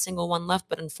don't have a single one left.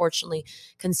 But unfortunately,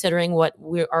 considering what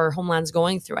our homeland's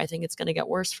going through, I think it's going to get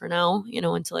worse for now, you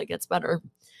know, until it gets better.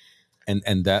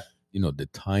 And that, you know, the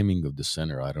timing of the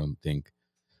center, I don't think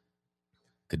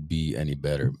could be any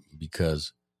better,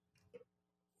 because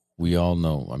we all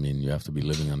know, I mean, you have to be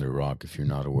living under a rock if you're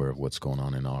not aware of what's going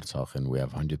on in Artsakh. And we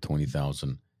have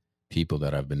 120,000 people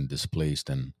that have been displaced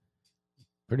and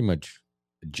pretty much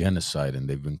genocide, and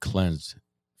they've been cleansed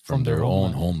from their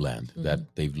own homeland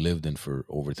that they've lived in for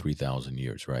over 3,000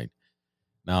 years, right?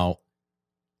 Now,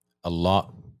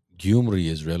 Gyumri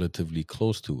is relatively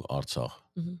close to Artsakh.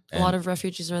 A lot of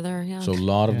refugees are there, So a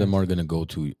lot of them are going to go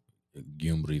to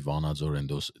Gyumri, Vanadzor, and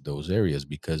those areas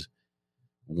because,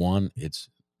 one, it's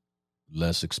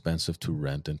less expensive to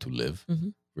rent and to live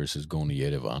versus going to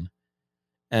Yerevan.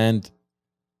 And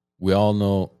we all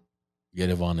know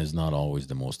Yerevan is not always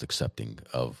the most accepting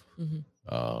of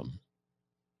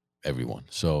everyone.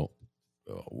 So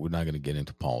we're not going to get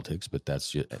into politics, but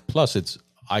that's just, plus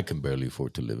I can barely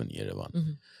afford to live in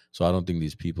Yerevan. So I don't think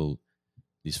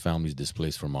these families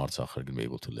displaced from Artsakh are going to be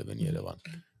able to live in Yerevan.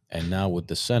 And now with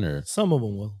the center, some of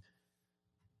them will.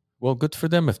 Well, good for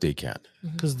them if they can.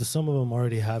 Because some of them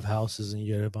already have houses in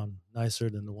Yerevan nicer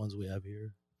than the ones we have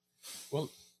here. Well,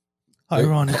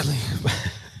 ironically,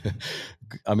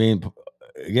 I mean,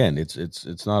 again,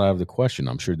 it's not out of the question.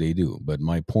 I'm sure they do, but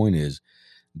my point is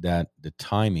that the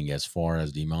timing, as far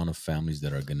as the amount of families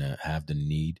that are going to have the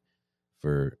need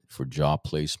for job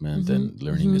placement and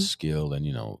learning a skill, and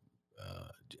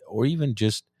or even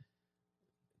just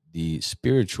the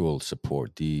spiritual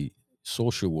support, the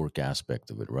social work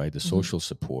aspect of it, right? The social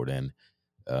support and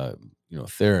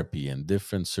therapy and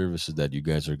different services that you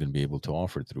guys are going to be able to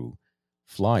offer through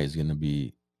Fly is going to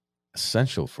be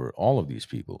essential for all of these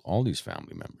people, all these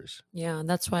family members. Yeah, and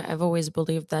that's why I've always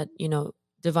believed that,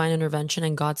 divine intervention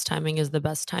and God's timing is the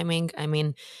best timing. I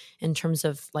mean, in terms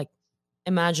of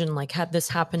imagine had this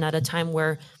happen at a time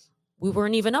where we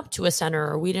weren't even up to a center,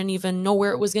 or we didn't even know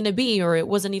where it was going to be, or it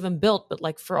wasn't even built.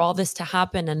 But for all this to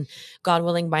happen, and God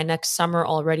willing, by next summer,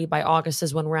 already by August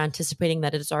is when we're anticipating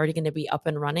that it's already going to be up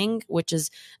and running, which is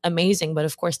amazing. But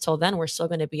of course, till then, we're still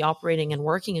going to be operating and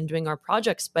working and doing our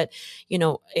projects. But,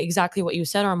 exactly what you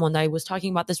said, Armand, I was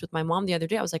talking about this with my mom the other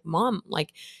day. I was like, Mom,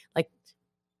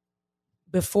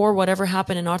 before whatever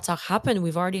happened in Artsakh happened,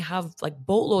 we've already have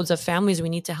boatloads of families we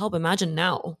need to help. Imagine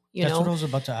now, That's what I was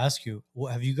about to ask you.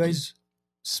 Well, have you guys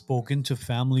spoken to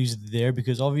families there?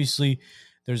 Because obviously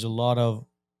there's a lot of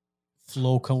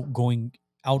flow going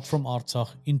out from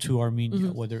Artsakh into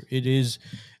Armenia, whether it is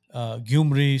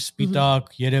Gyumri,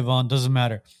 Spitak, Yerevan, doesn't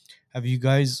matter. Have you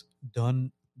guys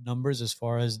done numbers as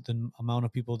far as the amount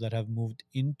of people that have moved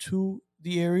into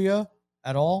the area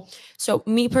at all? So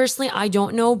me personally, I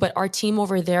don't know, but our team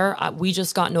over there, we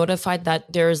just got notified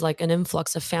that there's an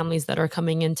influx of families that are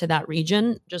coming into that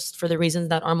region, just for the reasons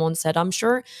that Armand said. I'm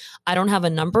sure. I don't have a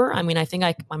number. I mean, I think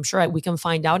I'm sure we can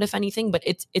find out if anything, but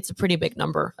it's a pretty big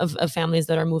number of families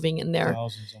that are moving in there.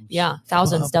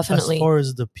 Thousands, definitely. As far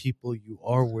as the people you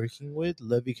are working with,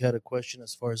 Levik had a question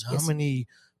as far as how many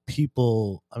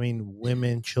people,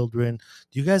 women, children.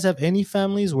 Do you guys have any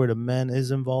families where the man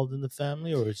is involved in the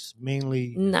family, or it's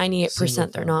mainly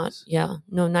 98% they're not? Yeah,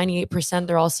 no, 98%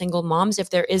 they're all single moms. If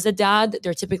there is a dad,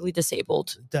 they're typically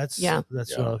disabled. That's what I was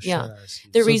trying to ask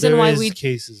you. The reason why we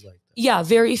cases like that. Yeah,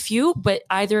 very few, but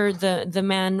either the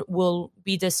man will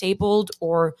be disabled,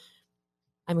 or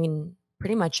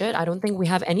pretty much it. I don't think we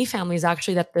have any families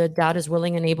actually that the dad is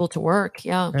willing and able to work.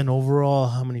 Yeah. And overall,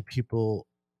 how many people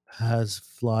has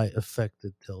Fly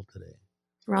affected till today?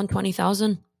 Around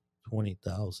 20,000.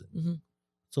 20,000. Mm-hmm.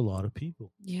 It's a lot of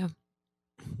people. Yeah.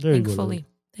 There you go, Thankfully. Louis.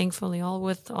 Thankfully, all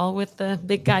with the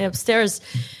big guy upstairs.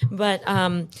 But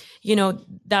you know,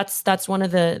 that's one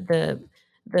of the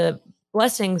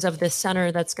blessings of this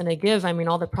center that's going to give. I mean,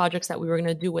 all the projects that we were going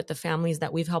to do with the families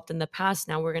that we've helped in the past.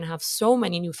 Now we're going to have so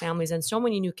many new families and so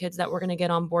many new kids that we're going to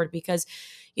get on board because,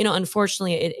 you know,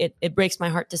 unfortunately, it breaks my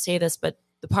heart to say this, but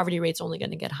the poverty rate's only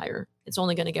going to get higher. It's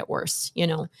only going to get worse, you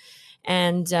know.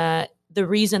 And the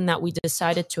reason that we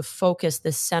decided to focus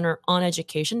this center on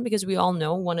education, because we all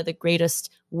know one of the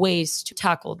greatest ways to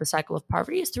tackle the cycle of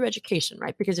poverty is through education,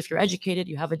 right? Because if you're educated,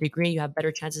 you have a degree, you have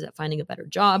better chances at finding a better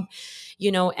job, you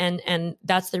know, and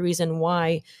that's the reason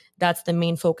why that's the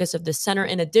main focus of the center,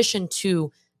 in addition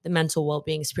to the mental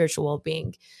well-being, spiritual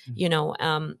well-being. You know,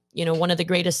 one of the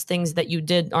greatest things that you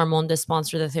did, Armand, is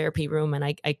sponsor the therapy room. And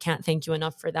I can't thank you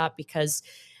enough for that, because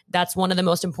that's one of the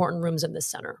most important rooms in the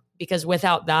center, because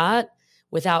without that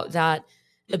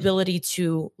ability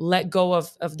to let go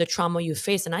of the trauma you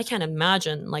face. And I can't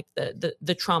imagine like the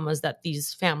traumas that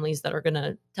these families that are going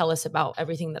to tell us about,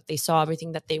 everything that they saw,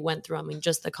 everything that they went through. I mean,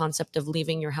 just the concept of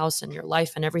leaving your house and your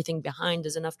life and everything behind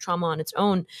is enough trauma on its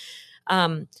own.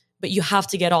 But you have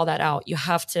to get all that out. You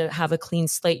have to have a clean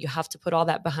slate. You have to put all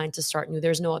that behind to start new.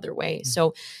 There's no other way.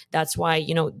 So that's why,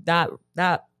 you know,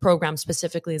 that program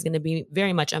specifically is going to be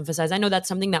very much emphasized. I know that's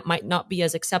something that might not be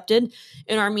as accepted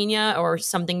in Armenia, or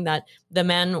something that the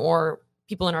men or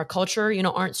people in our culture, you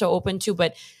know, aren't so open to.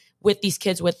 But with these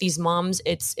kids, with these moms,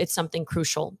 it's something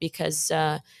crucial, because,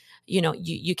 you know,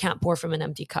 you can't pour from an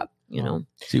empty cup, you know.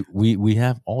 See, we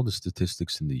have all the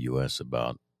statistics in the U.S.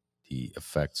 about the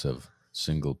effects of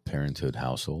single parenthood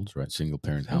households, right? Single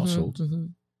parent households. Mm-hmm.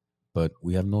 But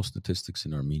we have no statistics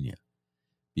in Armenia,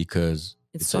 because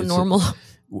it's so normal.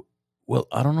 Well,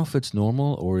 I don't know if it's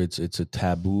normal or it's a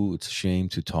taboo. It's a shame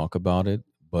to talk about it,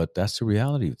 but that's the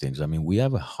reality of things. I mean, we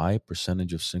have a high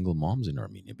percentage of single moms in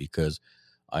Armenia, because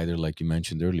either, like you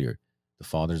mentioned earlier, the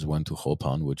fathers went to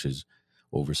Hopan, which is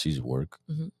overseas work,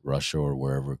 Russia or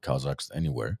wherever, Kazakhstan,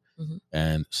 anywhere.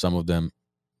 And some of them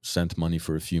sent money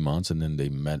for a few months, and then they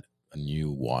met a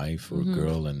new wife or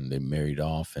girl, and they married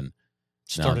off and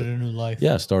started a new life.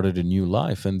 Yeah, started a new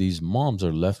life. And these moms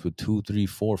are left with 2, 3,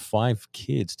 4, 5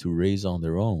 kids to raise on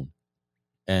their own.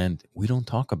 And we don't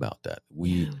talk about that.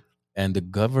 And the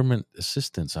government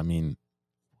assistance, I mean,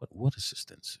 what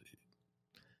assistance?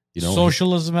 You know,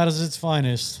 socialism at its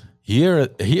finest. Here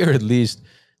at least,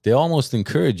 they almost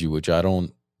encourage you, which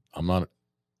I'm not.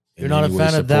 You're not a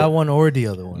fan of that one or the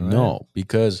other one, right? No,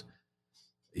 because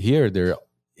here they're,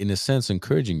 in a sense,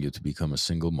 encouraging you to become a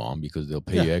single mom, because they'll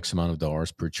pay you X amount of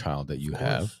dollars per child that you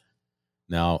have.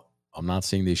 Now, I'm not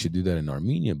saying they should do that in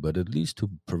Armenia, but at least to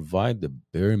provide the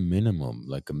bare minimum,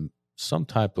 like some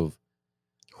type of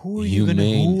humane who are you going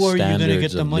to standards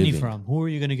get the of money living. from? Who are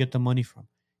you going to get the money from?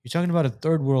 You're talking about a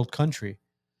third world country.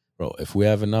 Bro, if we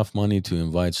have enough money to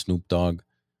invite Snoop Dogg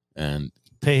and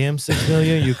pay him $6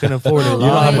 million, you can afford it.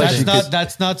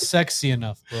 That's not sexy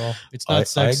enough, bro. It's not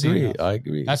sexy enough. I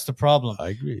agree. That's the problem. I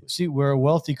agree. See, we're a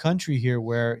wealthy country here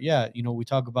where, you know, we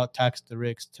talk about tax the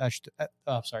rich. Tax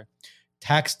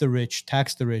the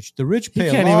rich. The rich pay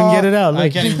a lot. You can't even get it out. I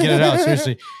can't even get it out,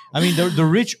 seriously. I mean, the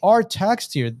rich are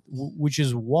taxed here, which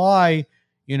is why,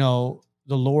 you know,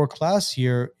 the lower class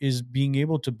here is being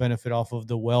able to benefit off of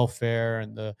the welfare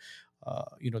and the,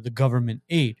 you know, the government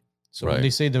aid. So when they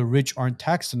say the rich aren't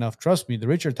taxed enough, trust me, the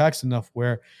rich are taxed enough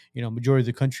where, you know, majority of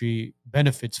the country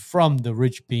benefits from the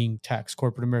rich being taxed,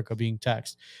 corporate America being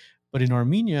taxed. But in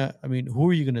Armenia, I mean, who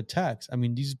are you going to tax? I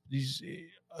mean, these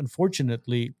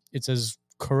unfortunately, it's as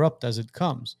corrupt as it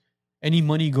comes. Any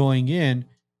money going in,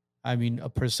 I mean, a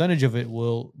percentage of it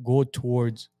will go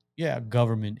towards,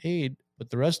 government aid, but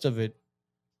the rest of it,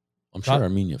 I'm sure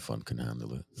Armenia Fund can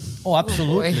handle it. Oh,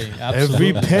 absolutely.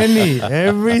 Every penny,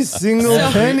 every single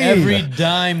penny. Every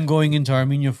dime going into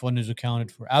Armenia Fund is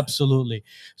accounted for. Absolutely.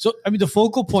 So, I mean, the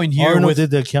focal point here... Arnold did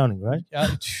the accounting, right?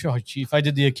 If I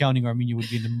did the accounting, Armenia would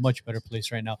be in a much better place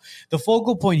right now. The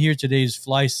focal point here today is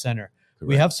Fly Center. Correct.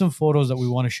 We have some photos that we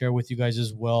want to share with you guys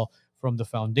as well, from the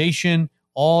foundation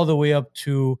all the way up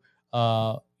to,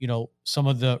 you know, some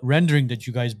of the rendering that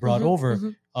you guys brought over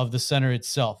of the center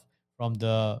itself, from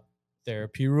the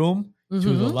therapy room to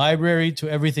the library to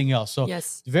everything else. So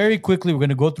very quickly, we're going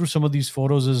to go through some of these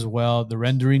photos as well, the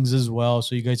renderings as well,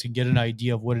 so you guys can get an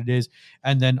idea of what it is.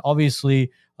 And then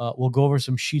obviously we'll go over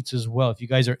some sheets as well. If you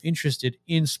guys are interested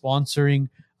in sponsoring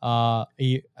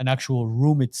an actual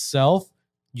room itself,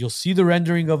 you'll see the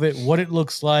rendering of it, what it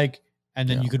looks like. and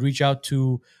then you could reach out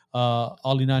to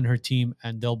Alina and her team,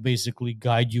 and they'll basically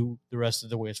guide you the rest of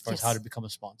the way as far as how to become a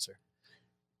sponsor.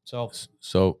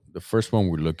 So the first one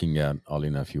we're looking at,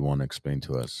 Alina, if you want to explain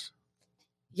to us.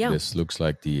 Yeah. This looks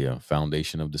like the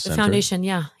foundation of the center. The foundation,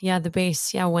 yeah, the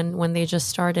base, when they just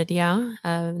started,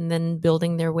 and then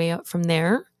building their way up from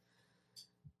there.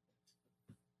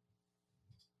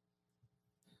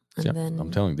 And then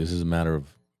I'm telling you, this is a matter of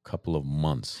a couple of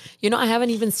months. I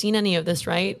haven't even seen any of this,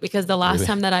 right? Because the last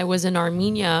time that I was in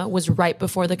Armenia was right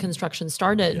before the construction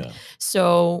started. Yeah.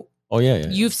 So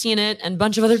you've seen it, and a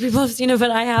bunch of other people have seen it,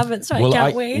 but I haven't, so I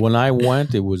can't wait. When I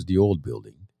went, it was the old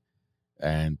building.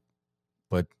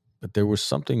 But there was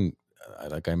something,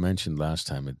 like I mentioned last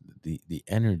time, the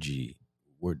energy,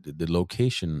 where the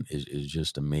location is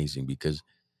just amazing because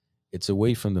it's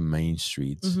away from the main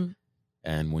streets. Mm-hmm.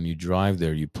 And when you drive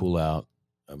there, you pull out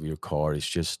of your car. It's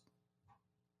just,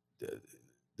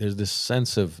 there's this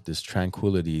sense of this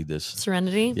tranquility, this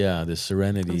serenity. Yeah, this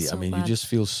serenity. I mean, you just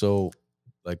feel so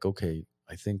like, okay,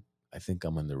 I think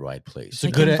I'm in the right place. It's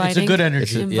a good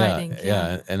energy.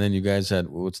 Yeah. And then you guys had,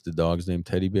 what's the dog's name?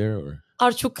 Teddy Bear or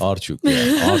Archuk? Archuk,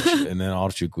 yeah. Archuk. And then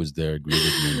Archuk was there,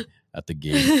 greeted me at the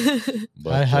gate.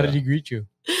 But, how did he greet you?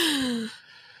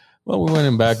 Well, we went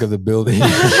in back of the building.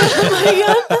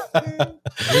 Oh my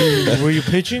God. Were you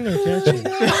pitching or catching?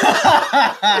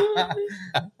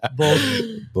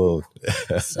 Both.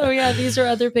 So these are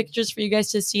other pictures for you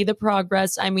guys to see the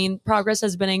progress. I mean, progress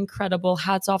has been incredible.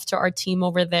 Hats off to our team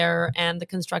over there and the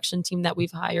construction team that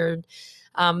we've hired.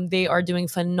 They are doing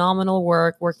phenomenal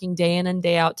work, working day in and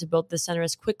day out to build the center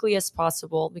as quickly as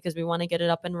possible because we want to get it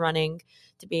up and running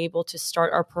to be able to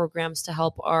start our programs to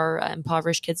help our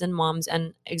impoverished kids and moms.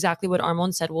 And exactly what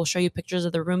Armon said, we'll show you pictures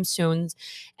of the rooms soon.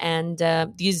 And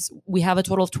we have a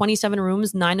total of 27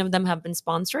 rooms. 9 of them have been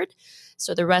sponsored.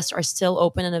 So the rest are still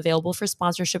open and available for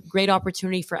sponsorship. Great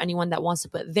opportunity for anyone that wants to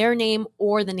put their name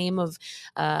or the name of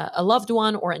a loved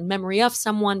one or in memory of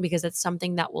someone, because it's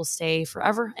something that will stay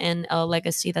forever and a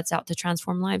legacy that's out to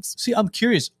transform lives. See, I'm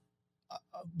curious.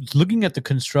 Looking at the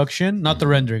construction, not the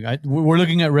rendering. We're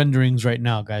looking at renderings right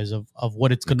now, guys, of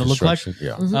what it's going to look like.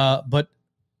 Yeah. Mm-hmm. But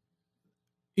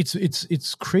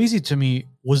it's crazy to me.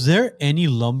 Was there any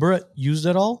lumber used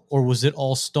at all, or was it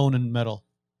all stone and metal?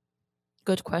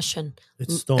 Good question.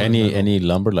 It's stone. Any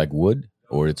lumber like wood,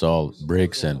 or it's all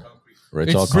bricks and or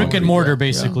it's all brick concrete, and mortar,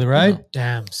 basically, right? Yeah.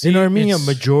 Damn. See, in Armenia,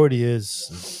 majority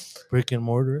is brick and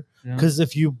mortar. Because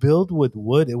if you build with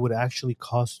wood, it would actually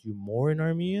cost you more in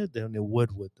Armenia than it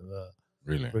would with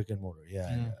brick and mortar.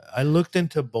 Yeah. I looked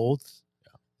into both,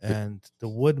 and the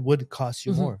wood would cost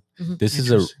you more. Mm-hmm. This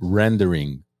is a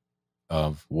rendering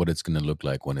of what it's going to look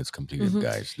like when it's completed,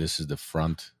 guys. This is the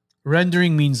front.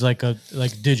 Rendering means like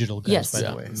digital, guys, yes. by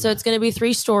the way. So it's going to be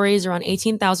 3 stories, around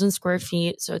 18,000 square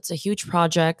feet. So it's a huge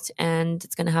project, and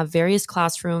it's going to have various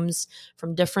classrooms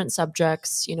from different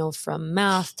subjects, from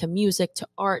math to music to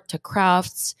art to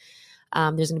crafts.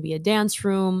 There's going to be a dance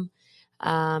room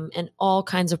and all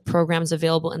kinds of programs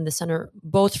available in the center,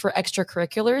 both for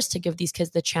extracurriculars to give these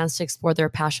kids the chance to explore their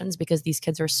passions, because these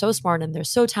kids are so smart and they're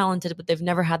so talented, but they've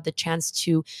never had the chance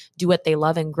to do what they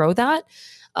love and grow that.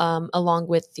 Along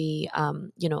with the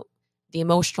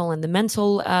emotional and the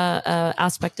mental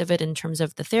aspect of it in terms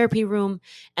of the therapy room,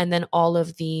 and then all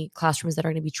of the classrooms that are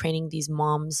going to be training these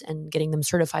moms and getting them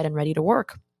certified and ready to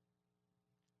work.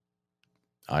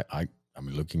 I'm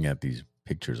looking at these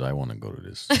pictures. I want to go to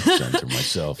this center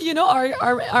myself.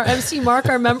 Our MC Mark,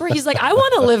 our member, he's like, I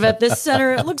want to live at this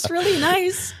center. It looks really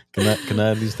nice. Can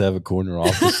I at least have a corner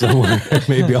office somewhere,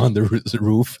 maybe on the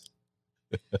roof?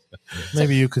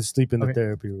 Maybe you could sleep in the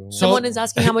therapy room. Someone is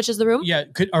asking how much is the room? Yeah.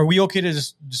 Are we okay to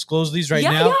just disclose these now?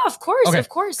 Yeah, of course. Okay. Of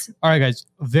course. All right, guys.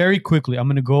 Very quickly, I'm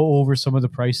going to go over some of the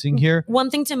pricing here. One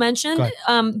thing to mention,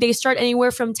 they start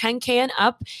anywhere from $10K and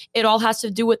up. It all has to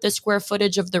do with the square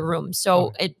footage of the room.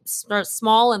 So it starts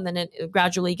small and then it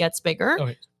gradually gets bigger.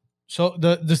 Okay. So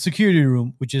the security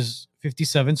room, which is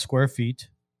 57 square feet,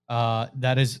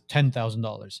 that is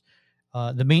 $10,000.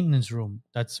 The maintenance room,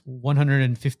 that's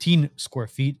 115 square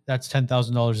feet. That's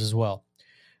 $10,000 as well.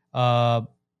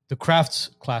 The crafts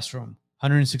classroom,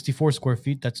 164 square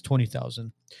feet. That's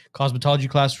 $20,000. Cosmetology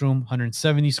classroom,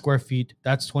 170 square feet.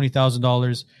 That's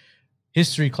 $20,000.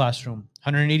 History classroom,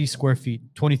 180 square feet,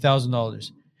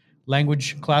 $20,000.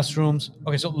 Language classrooms.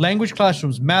 Okay, so language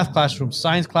classrooms, math classrooms,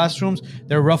 science classrooms,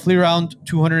 they're roughly around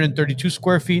 232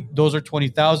 square feet. Those are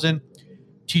 $20,000.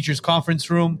 Teachers conference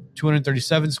room,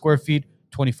 237 square feet,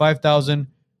 $25,000.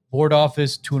 Board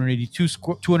office, 282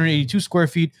 square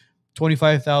feet,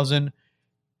 $25,000.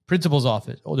 Principal's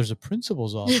office. Oh, there's a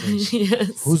principal's office.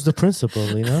 Yes. Who's the principal,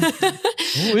 Lena?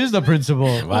 Who is the principal?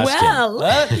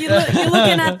 Well, you're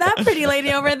looking at that pretty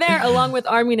lady over there, along with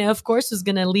Armenia, of course, who's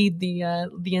going to lead the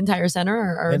entire center.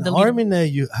 Or And the lead.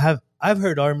 Armenia, I've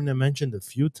heard Armenia mentioned a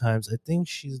few times. I think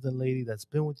she's the lady that's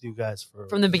been with you guys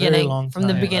from the beginning. very long From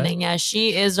the time, beginning, right? yeah,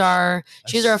 she's our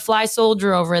fly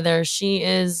soldier over there. She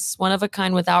is one of a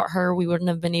kind. Without her, we wouldn't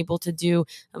have been able to do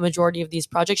a majority of these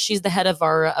projects. She's the head of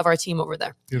our team over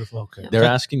there. Beautiful. Okay. They're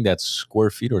asking that square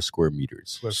feet or square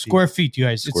meters? Square feet, you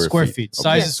guys. It's square feet. Okay.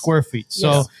 Size Yes. is square feet. So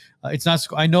Yes. it's not.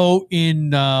 I know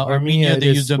in Armenia it they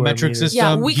is use the square metric meters. system.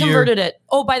 Yeah, we Here- converted it.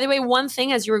 Oh, by the way, one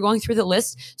thing as you were going through the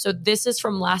list. So this is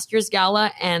from last year's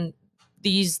gala, and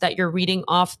these that you're reading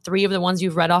off, 3 of the ones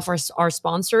you've read off are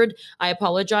sponsored. I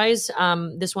apologize.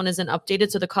 This one isn't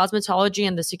updated. So the cosmetology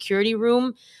and the security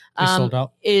room Is sold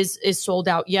out. is sold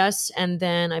out. Yes, and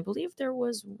then I believe there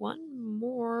was one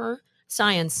more.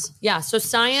 Science. Yeah. So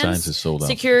Science is sold out.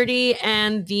 security,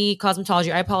 and the cosmetology.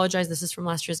 I apologize. This is from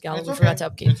last year's gala. It's We okay. forgot to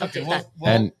update that.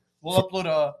 And We'll upload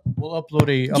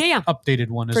a Yeah. updated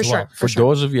one as For well. sure. for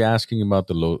those of you asking about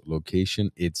the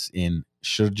location, it's in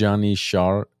Shirjani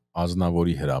Shar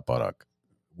Aznavori Hiraparak,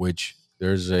 which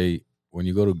when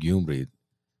you go to Gyumri,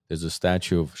 there's a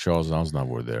statue of Charles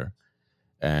Aznavour there.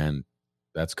 And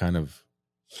that's kind of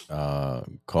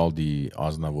called the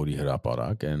Aznavori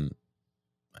Hiraparak. And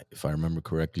if I remember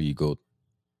correctly, you go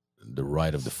the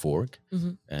right of the fork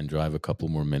Mhm. and drive a couple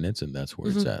more minutes, and that's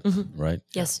where it's at, right?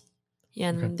 Yes. Yeah,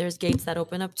 and Okay. there's gates that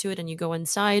open up to it, and you go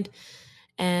inside,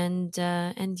 and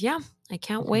yeah, I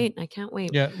can't wait. I can't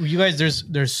wait. Yeah, you guys.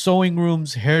 There's sewing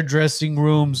rooms, hairdressing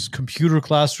rooms, computer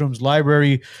classrooms,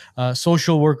 library,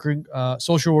 social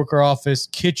worker office,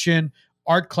 kitchen,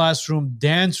 art classroom,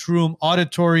 dance room,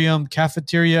 auditorium,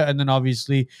 cafeteria, and then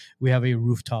obviously we have a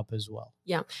rooftop as well.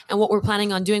 And what we're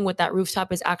planning on doing with that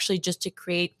rooftop is actually just to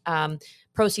create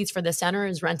proceeds for the center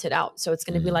is rent it out. So it's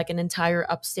going to be like an entire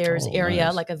upstairs Oh, area,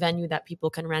 nice. like a venue that people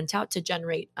can rent out to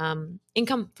generate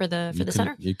income for the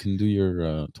center. You can do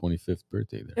your 25th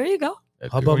birthday there. There you go.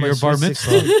 Edgar. How about my your bar Swiss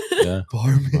mitzvah? 16? Yeah.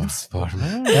 Bar mitzvah. Bar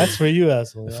mitzvah. That's for you,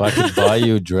 asshole. If I could buy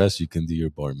you a dress, you can do your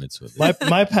bar mitzvah. there.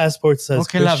 My passport says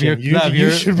Okay, love, Christian. you're,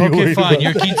 You should be okay, worried fine. about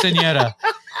Your that. quinceañera.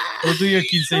 We'll do your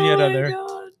quinceañera Oh my there.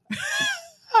 God.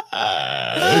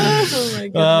 Oh my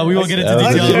God. We won't get into That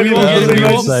was details. a- We that was a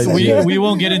good won't, side we, joke. we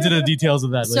won't get into the details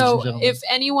of that. ladies and So gentlemen. if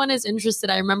anyone is interested,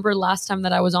 I remember last time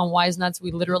that I was on Wise Nuts,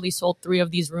 we literally sold 3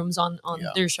 of these rooms on Yeah.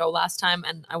 their show last time.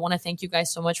 And I want to thank you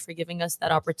guys so much for giving us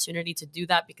that opportunity to do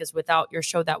that, because without your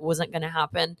show, that wasn't going to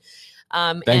happen.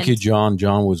 Thank you, John.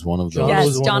 John was one of those.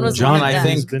 Yes, John was John, one of I them.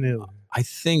 think I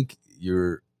think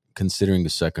you're considering the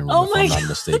second room, Oh if my I'm not God.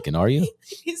 mistaken. Are you?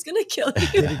 He's going to kill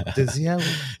you. Does he have?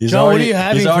 He's John, what already, are you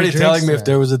having he's for already drinks telling me if tonight?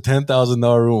 there was a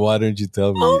 $10,000 room, why didn't you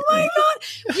tell me? Oh my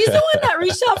God. He's the one that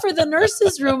reached out for the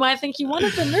nurses room. I think he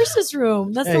wanted the nurses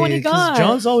room. That's the one he Hey, 'cause got.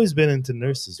 John's always been into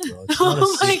nurses, bro. It's not a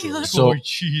Oh my secret. God. So- oh,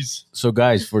 jeez. So,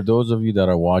 guys, for those of you that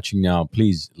are watching now,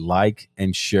 please like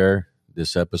and share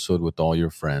this episode with all your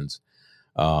friends,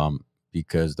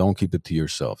 because don't keep it to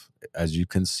yourself. As you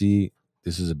can see,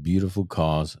 this is a beautiful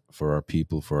cause for our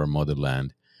people, for our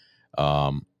motherland,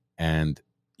 and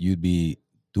you'd be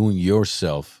doing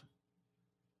yourself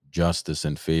justice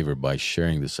and favor by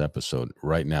sharing this episode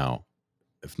right now.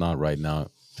 If not right now,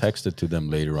 text it to them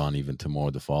later on, even tomorrow,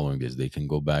 the following days. They can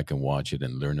go back and watch it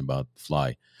and learn about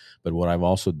Fly. But what I've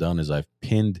also done is I've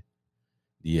pinned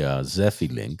the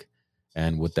Zephy link.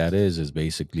 And what that is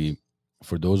basically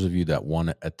for those of you that want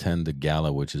to attend the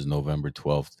gala, which is November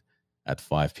 12th at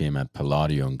 5 p.m. at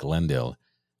Palladio in Glendale,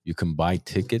 you can buy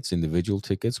tickets, individual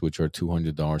tickets, which are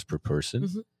 $200 per person.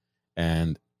 Mhm.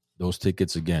 And those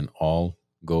tickets, again, all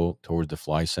go towards the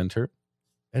Fly Center.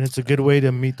 And it's a good way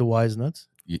to meet the wise nuts.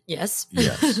 Yes.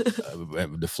 Yes.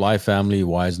 The Fly family,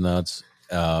 Wise Nuts,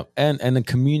 and a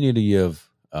community of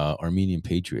Armenian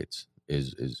patriots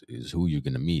is who you're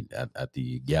going to meet at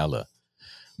the gala.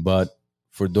 But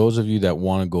for those of you that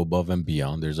want to go above and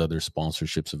beyond, there's other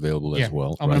sponsorships available Yeah, as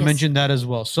well. I'm going to Yes. mention that as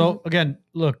well. So again,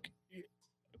 look,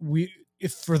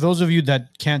 if for those of you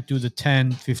that can't do the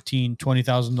 $10, $15,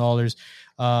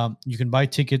 $20,000, you can buy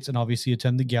tickets and obviously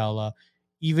attend the gala.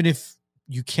 Even if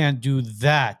you can't do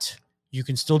that, you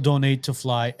can still donate to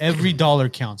Fly. Every dollar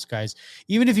counts, guys.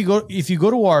 Even if you go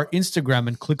to our Instagram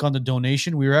and click on the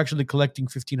donation, we are actually collecting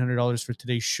 $1,500 for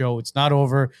today's show. It's not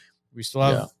over. We still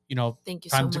have Thank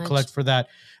you time so to much. collect for that.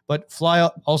 But Fly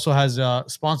also has a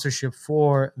sponsorship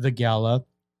for the gala.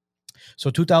 So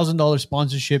 $2,000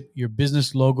 sponsorship. Your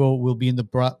business logo will be in the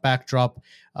backdrop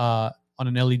on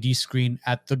an LED screen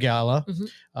at the gala.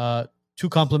 Mhm. 2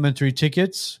 complimentary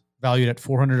tickets valued at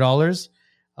 $400.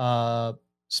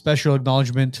 special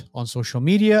acknowledgement on social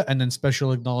media, and then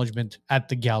special acknowledgement at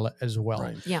the gala as well.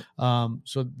 Right. Yeah.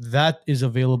 So that is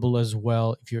available as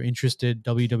well. If you're interested,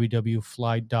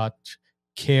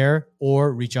 www.fly.care,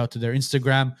 or reach out to their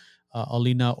Instagram.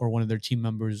 Alina or one of their team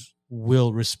members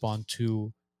will respond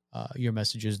to your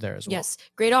messages there as well. Yes,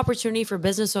 great opportunity for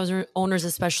business owners,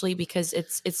 especially because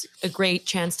it's a great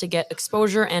chance to get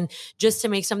exposure. And just to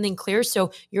make something clear,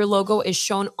 so your logo is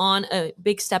shown on a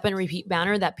big step and repeat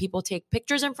banner that people take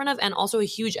pictures in front of, and also a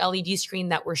huge LED screen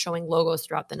that we're showing logos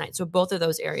throughout the night. So both of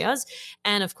those areas,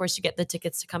 and of course you get the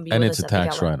tickets to come be And with it's us a at the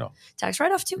tax gala. write-off. Tax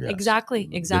write-off too. Yes. Exactly.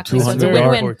 The So it's a $200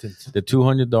 win-win. The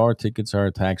 $200 tickets are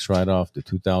a tax write-off. The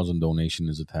 $2,000 donation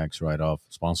is a tax write-off.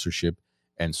 Sponsorship,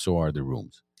 and so are the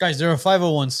rooms. Guys, they're a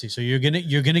 501c, so you're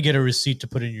gonna get a receipt to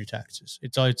put in your taxes.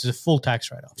 It's a full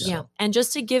tax write-off. Yeah. And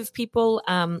just to give people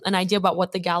an idea about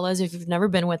what the gala is, if you've never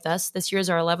been with us, this year is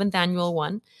our 11th annual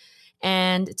one.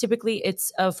 And typically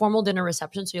it's a formal dinner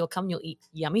reception. So you'll come, you'll eat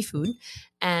yummy food,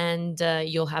 and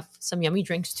you'll have some yummy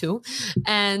drinks too.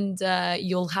 And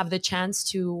you'll have the chance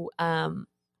to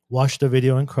Watch the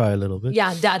video and cry a little bit.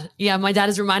 Yeah, Dad. Yeah, my dad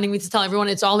is reminding me to tell everyone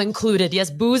it's all included. Yes,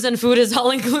 booze and food is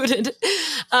all included.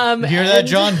 You hear that,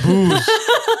 John? Booze.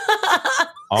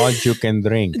 All you can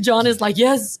drink. John is like,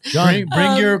 yes. John,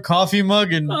 bring your coffee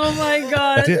mug and Oh my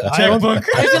God. checkbook.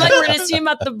 I feel like we're going to see him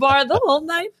at the bar the whole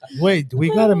night. Wait, we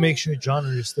got to make sure John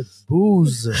understood.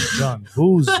 Booze, John.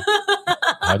 Booze.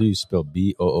 How do you spell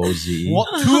BOOZE?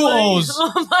 What? Two O's.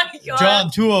 Oh my God.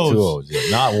 John, two O's. 2 O's, yeah,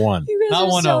 not one. You guys Not are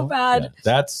one so O. bad. Yeah,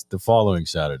 that's the following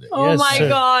Saturday. Oh Yes, my sir.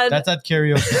 God. That's at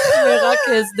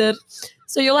karaoke.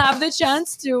 So you'll have the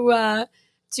chance to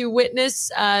witness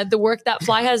the work that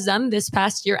Fly has done this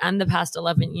past year and the past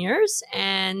 11 years,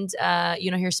 and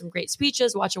hear some great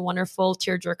speeches, watch a wonderful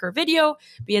tearjerker video,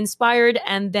 be inspired,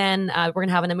 and then we're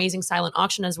gonna have an amazing silent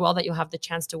auction as well that you'll have the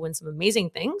chance to win some amazing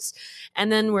things,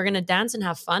 and then we're gonna dance and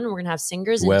have fun. We're gonna have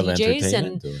singers Do we and have DJs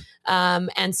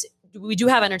entertainment, and we do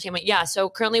have entertainment. Yeah. So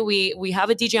currently we have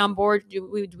a DJ on board. Do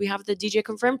we have the DJ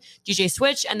confirmed? DJ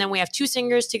Switch. And then we have two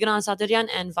singers, Tigran Sadarian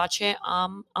and Vache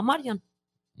Amaryan.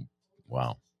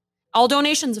 Wow. All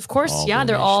donations, of course. All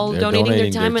They're all donations. They're donating their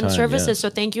donating time their and time, services. yes. So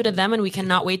thank you to them. And we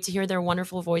cannot wait to hear their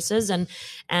wonderful voices and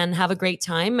have a great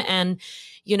time. And,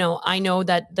 I know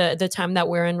that the time that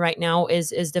we're in right now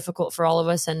is difficult for all of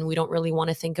us. And we don't really want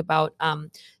to think about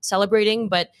celebrating.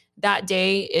 But that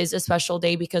day is a special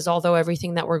day because although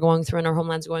everything that we're going through and our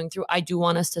homeland's going through, I do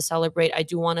want us to celebrate. I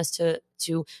do want us to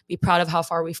be proud of how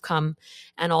far we've come.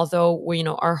 And although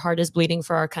our heart is bleeding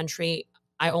for our country,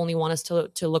 I only want us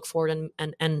to look forward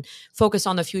and focus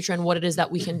on the future and what it is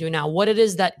that we can do now, what it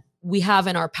is that we have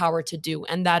in our power to do.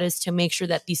 And that is to make sure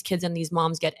that these kids and these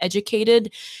moms get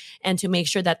educated and to make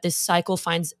sure that this cycle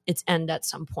finds its end at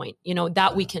some point,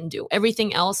 that we can do.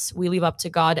 Everything else we leave up to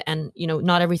God, and,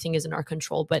 not everything is in our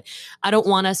control. But I don't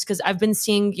want us, because I've been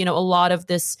seeing, a lot of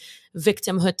this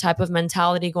victimhood type of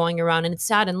mentality going around, and it's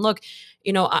sad. And look,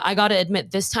 I got to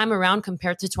admit, this time around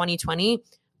compared to 2020,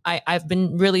 I've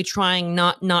been really trying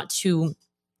not to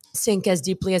sink as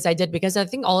deeply as I did, because I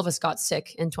think all of us got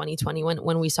sick in 2020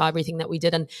 when we saw everything that we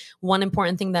did. And one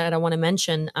important thing that I want to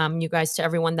mention, you guys, to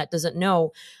everyone that doesn't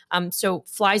know, so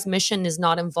Fly's mission is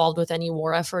not involved with any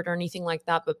war effort or anything like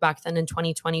that. But back then in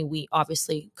 2020, we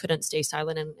obviously couldn't stay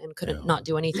silent and couldn't not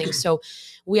do anything. So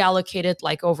we allocated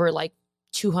over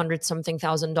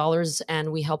 $200,000,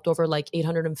 and we helped over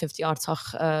 850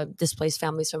 Artsakh displaced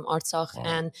families from Artsakh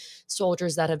and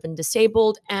soldiers that have been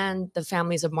disabled and the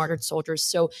families of martyred soldiers.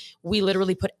 So we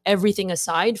literally put everything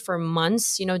aside for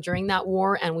months, during that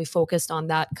war, and we focused on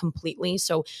that completely.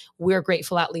 So we're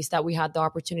grateful at least that we had the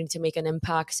opportunity to make an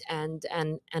impact and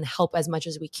help as much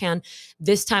as we can.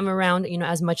 This time around,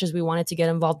 as much as we wanted to get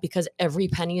involved, because every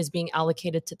penny is being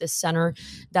allocated to this center,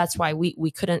 that's why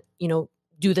we couldn't,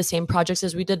 do the same projects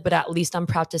as we did, but at least I'm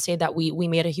proud to say that we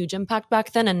made a huge impact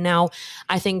back then. And now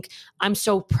I think I'm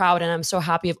so proud and I'm so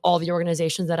happy of all the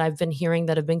organizations that I've been hearing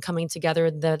that have been coming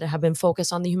together, that have been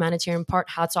focused on the humanitarian part.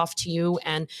 Hats off to you,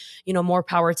 and, more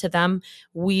power to them.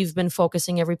 We've been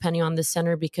focusing every penny on this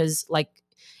center because like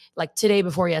today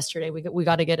before yesterday, we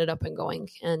got to get it up and going,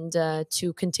 and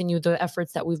to continue the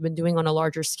efforts that we've been doing on a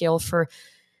larger scale for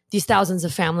these thousands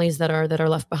of families that are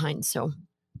left behind. So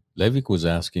Levik was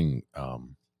asking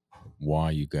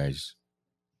why you guys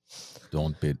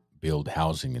don't build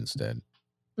housing instead.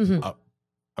 mm-hmm.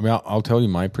 I'll tell you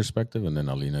my perspective, and then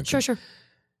Alina. Sure.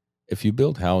 If you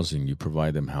build housing, you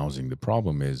provide them housing. The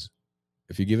problem is,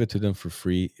 if you give it to them for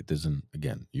free, it doesn't.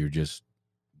 Again, you're just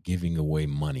giving away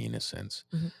money in a sense,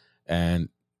 and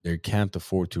they can't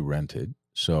afford to rent it.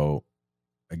 So,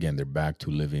 again, they're back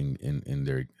to living in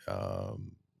their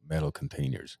metal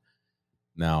containers.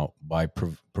 Now, by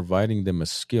providing them a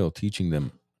skill, teaching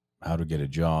them how to get a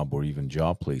job or even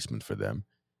job placement for them,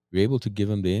 you're able to give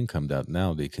them the income that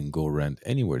now they can go rent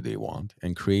anywhere they want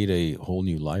and create a whole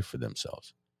new life for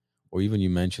themselves. Or even you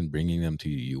mentioned bringing them to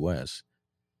the U.S.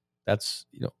 That's,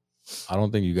 I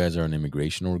don't think you guys are an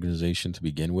immigration organization to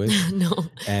begin with. No.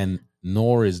 And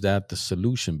nor is that the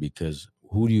solution, because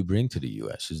who do you bring to the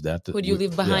U.S.? Is that the Who do you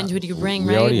leave behind? Yeah. Who do you bring,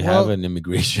 We right? already have an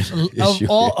immigration issue.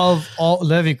 Of all,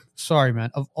 Levi, sorry,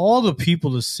 man. Of all the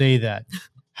people to say that,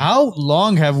 how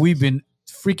long have we been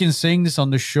freaking saying this on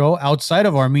the show outside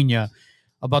of Armenia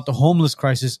about the homeless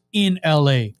crisis in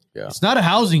LA? Yeah. It's not a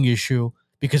housing issue,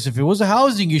 because if it was a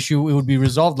housing issue, it would be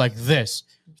resolved like this.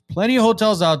 Plenty of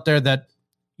hotels out there that,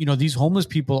 these homeless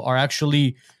people are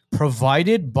actually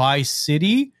provided by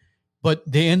city, but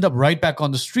they end up right back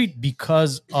on the street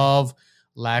because of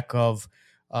lack of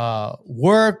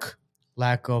work,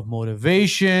 lack of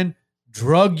motivation,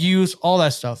 drug use, all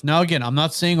that stuff. Now, again, I'm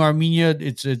not saying Armenia,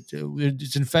 it's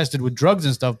infested with drugs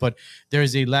and stuff, but there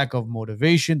is a lack of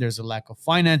motivation. There's a lack of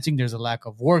financing. There's a lack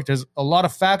of work. There's a lot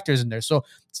of factors in there. So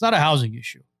it's not a housing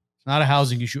issue. It's not a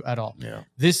housing issue at all. Yeah.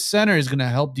 This center is going to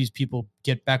help these people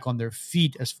get back on their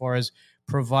feet as far as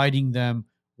providing them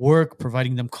work,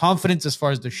 providing them confidence as far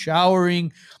as the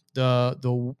showering,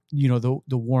 the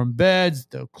warm beds,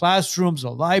 the classrooms,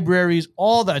 the libraries,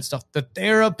 all that stuff, the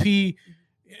therapy.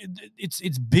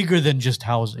 It's bigger than just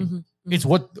housing. Mm-hmm. It's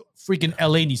what freaking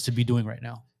LA needs to be doing right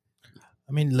now.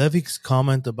 I mean, Levik's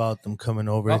comment about them coming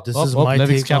over. Oh, This is my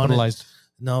Levik's take on it. capitalized.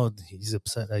 No, he's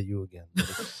upset at you again.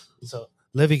 So,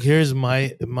 Levik, here's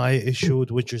my issue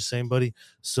with what you're saying, buddy.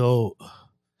 So,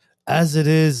 as it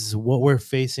is, what we're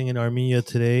facing in Armenia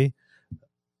today,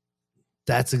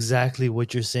 that's exactly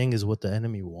what you're saying is what the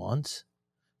enemy wants.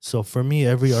 So, for me,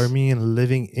 every Armenian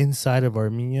living inside of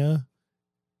Armenia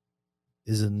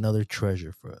is another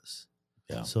treasure for us.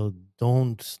 Yeah. So,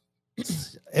 don't.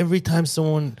 Every time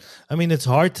someone, I mean, it's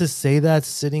hard to say that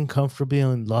sitting comfortably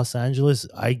in Los Angeles.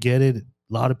 I get it. A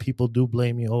lot of people do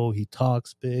blame me. Oh, he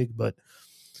talks big, but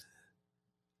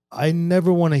I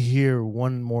never want to hear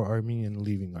one more Armenian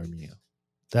leaving Armenia.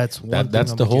 That's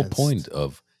the whole point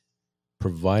of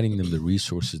providing them the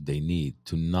resources they need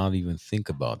to not even think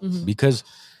about. Mm-hmm. Because,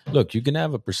 look, you can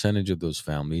have a percentage of those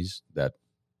families that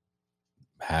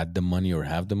had the money or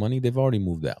have the money. They've already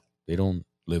moved out. They don't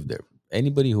live there.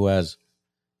 Anybody who has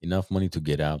enough money to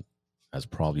get out has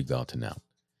probably gotten out.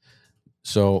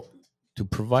 So to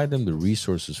provide them the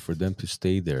resources for them to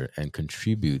stay there and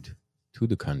contribute to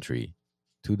the country,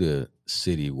 to the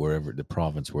city, wherever, the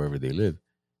province, wherever they live,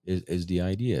 is the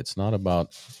idea. It's not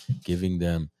about giving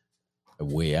them a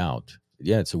way out.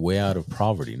 Yeah, it's a way out of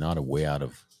poverty, not a way out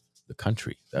of the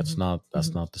country. That's not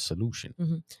the solution.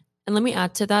 Mm-hmm. And let me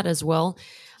add to that as well.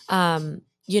 I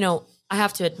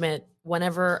have to admit,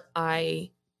 whenever I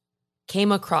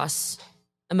came across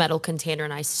a metal container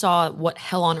and I saw what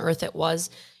hell on earth it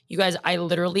was, you guys, I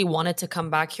literally wanted to come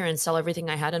back here and sell everything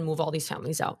I had and move all these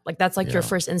families out. Like, that's like your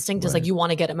first instinct is like, you want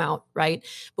to get them out, right?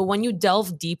 But when you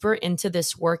delve deeper into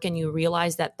this work and you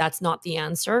realize that that's not the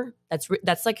answer, that's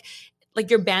like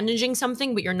you're bandaging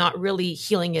something, but you're not really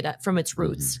healing it from its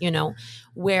roots,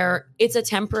 where it's a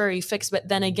temporary fix. But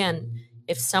then again,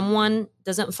 if someone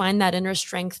doesn't find that inner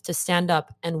strength to stand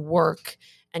up and work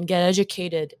and get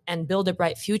educated and build a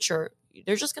bright future,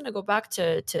 they're just going to go back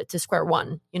to square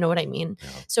one. You know what I mean? Yeah.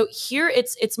 So here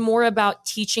it's more about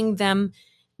teaching them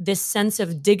this sense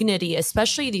of dignity,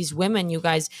 especially these women, you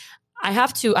guys. I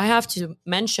have to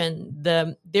mention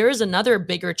there is another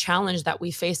bigger challenge that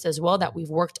we faced as well, that we've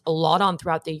worked a lot on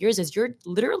throughout the years, is you're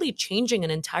literally changing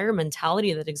an entire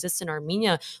mentality that exists in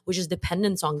Armenia, which is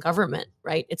dependence on government,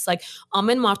 right? It's like, where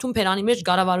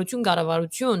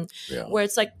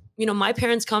it's like, my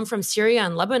parents come from Syria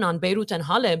and Lebanon, Beirut and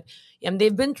Haleb, and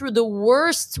they've been through the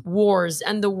worst wars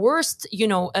and the worst,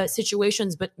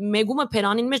 situations. But like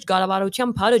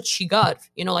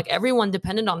everyone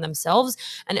depended on themselves,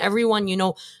 and everyone,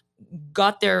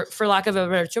 got their, for lack of a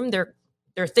better term, their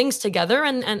things together,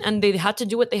 and they had to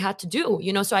do what they had to do.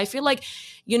 So I feel like,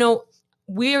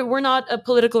 we're not a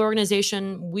political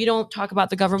organization. We don't talk about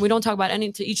the government. We don't talk about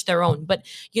any, to each their own. But,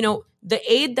 the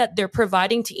aid that they're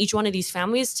providing to each one of these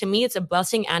families, to me, it's a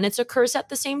blessing and it's a curse at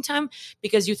the same time.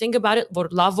 Because you think about it,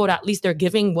 at least they're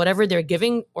giving whatever they're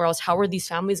giving, or else how are these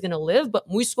families going to live? But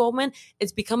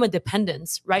it's become a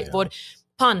dependence, right?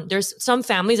 There's some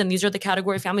families, and these are the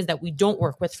category families that we don't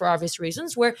work with for obvious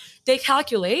reasons, where they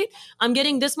calculate, I'm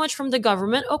getting this much from the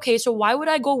government. Okay, so why would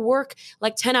I go work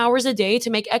like 10 hours a day to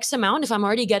make X amount if I'm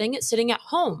already getting it sitting at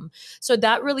home? So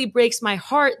that really breaks my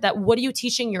heart, that what are you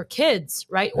teaching your kids,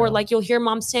 right? Or like you'll hear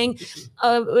mom saying,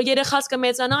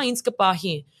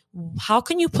 how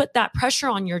can you put that pressure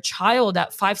on your child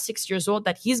at 5-6 years old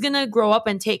that he's going to grow up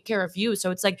and take care of you?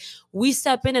 So it's like we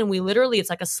step in and we literally, it's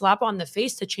like a slap on the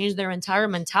face to change their entire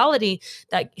mentality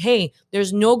that, hey,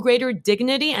 there's no greater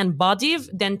dignity and badiv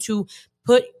than to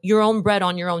put your own bread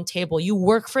on your own table. You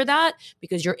work for that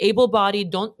because you're able-bodied.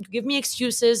 Don't give me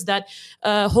excuses that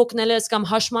all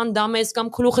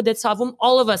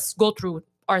of us go through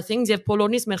our things. So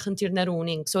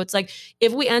it's like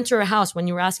if we enter a house, when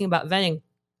you were asking about vetting,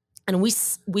 and we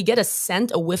get a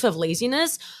whiff of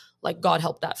laziness, like God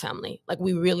help that family. Like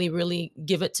we really, really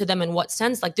give it to them. In what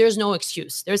sense? Like there's no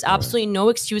excuse. There's absolutely no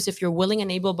excuse if you're willing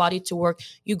and able-bodied to work.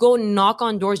 You go knock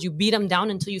on doors, you beat them down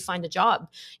until you find a job,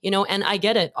 and I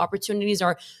get it. Opportunities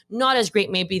are not as great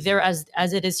maybe there as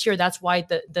it is here. That's why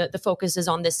the focus is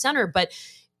on this center. But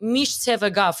for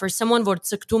someone like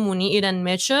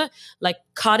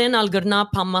Karen Algerna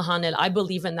Pamahanel, I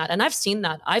believe in that. And I've seen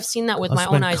that. I've seen that with my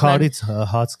own eyes.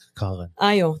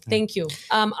 Ayo, thank you.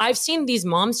 I've seen these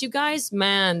moms, you guys,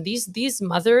 man, these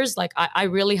mothers, like I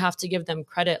really have to give them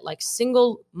credit. Like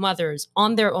single mothers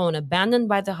on their own, abandoned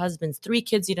by the husbands, 3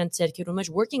 kids,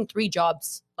 working 3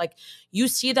 jobs. Like you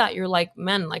see that, you're like,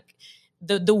 man, like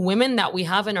the women that we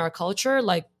have in our culture,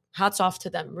 like hats off to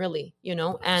them, really,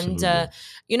 and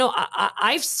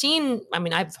I've seen,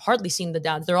 I've hardly seen the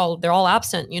dads, they're all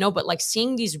absent, but like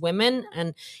seeing these women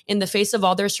and in the face of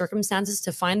all their circumstances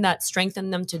to find that strength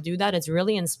in them to do that, it's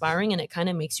really inspiring, and it kind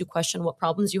of makes you question what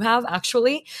problems you have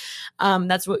actually.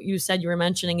 That's what you said, you were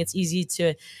mentioning, it's easy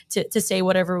to say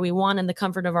whatever we want in the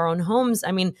comfort of our own homes.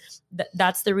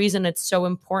 That's the reason it's so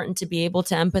important to be able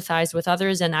to empathize with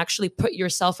others and actually put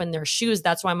yourself in their shoes.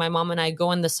 That's why my mom and I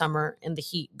go in the summer in the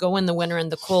heat, go in the winter in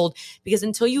the cold, because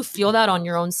until you feel that on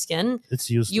your own skin, it's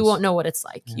useless. You won't know what it's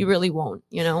like. You really won't,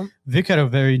 Vic had a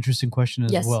very interesting question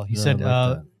as well. He said,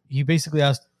 he basically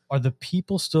asked, are the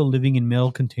people still living in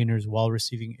metal containers while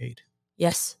receiving aid?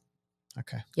 Yes.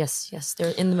 Okay. Yes.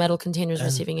 They're in the metal containers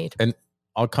receiving aid. And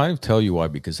I'll kind of tell you why,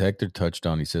 because Hector touched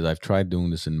on, he says, I've tried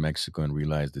doing this in Mexico and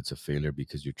realized it's a failure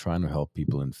because you're trying to help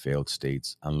people in failed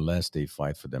states. Unless they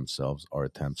fight for themselves, our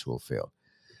attempts will fail.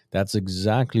 That's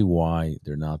exactly why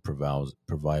they're not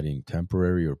providing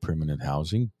temporary or permanent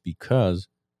housing, because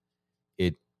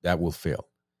that will fail,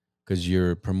 because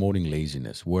you're promoting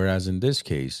laziness. Whereas in this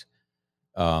case,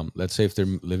 let's say if they're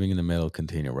living in a metal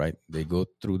container, right? They go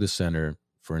through the center,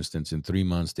 for instance, in 3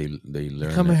 months, they learn.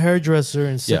 Become a hairdresser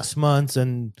in 6 months,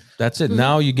 and that's it.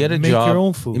 Now you get a make job, your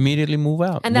own food. Immediately move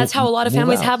out. And that's how a lot of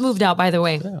families have moved out, by the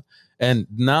way. Yeah. And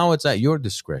now it's at your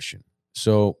discretion.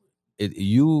 So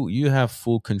you have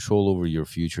full control over your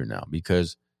future now,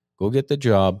 because go get the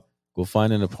job, go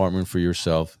find an apartment for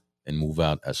yourself, and move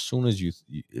out as soon as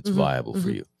it's viable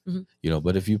for you.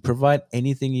 But if you provide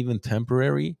anything even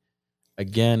temporary,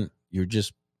 again, you're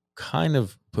just kind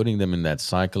of putting them in that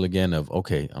cycle again of,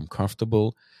 okay, I'm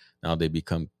comfortable. Now they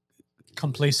become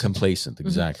complacent.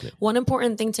 Exactly. One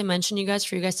important thing to mention, you guys,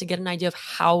 for you guys to get an idea of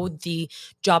how the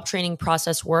job training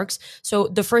process works. So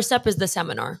the first step is the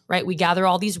seminar, right? We gather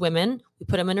all these women, we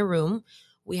put them in a room.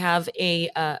 We have a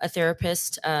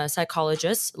therapist,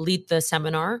 psychologist lead the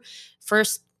seminar.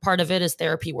 First part of it is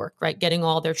therapy work, right? Getting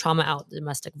all their trauma out, the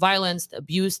domestic violence, the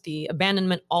abuse, the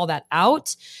abandonment, all that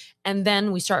out. And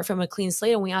then we start from a clean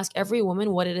slate and we ask every woman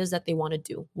what it is that they want to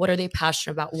do. What are they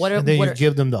passionate about? You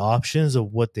give them the options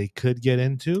of what they could get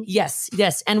into? Yes.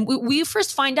 And we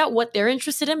first find out what they're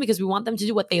interested in, because we want them to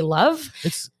do what they love.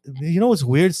 It's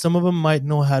weird. Some of them might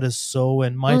know how to sew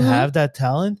and might have that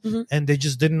talent, and they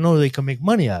just didn't know they could make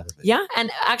money out of it. Yeah.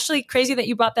 And actually crazy that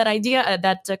you brought that idea,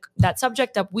 that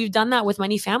subject up. We've done that with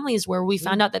many families where we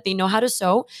found out that they know how to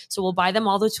sew. So we'll buy them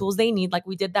all the tools they need. Like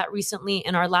we did that recently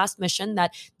in our last mission,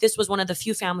 that this was one of the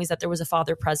few families that there was a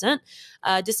father present,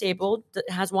 disabled, that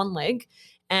has one leg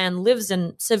and lives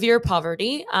in severe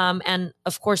poverty. And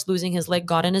of course, losing his leg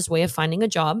got in his way of finding a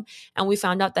job. And we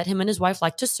found out that him and his wife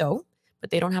like to sew, but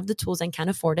they don't have the tools and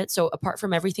can't afford it. So apart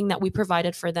from everything that we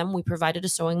provided for them, we provided a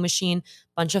sewing machine,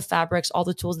 bunch of fabrics, all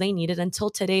the tools they needed.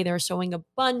 Until today, they're sewing a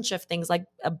bunch of things like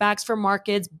bags for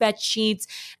markets, bed sheets,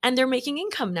 and they're making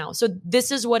income now. So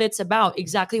this is what it's about.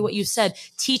 Exactly what you said,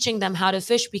 teaching them how to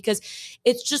fish, because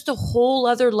it's just a whole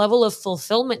other level of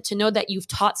fulfillment to know that you've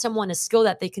taught someone a skill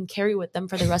that they can carry with them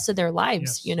for the rest of their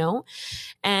lives,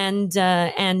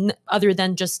 and other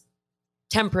than just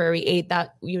temporary aid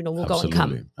that will go and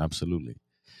come. Absolutely.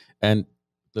 And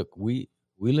look, we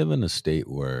live in a state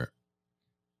where,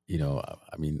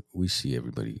 I mean, we see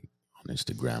everybody on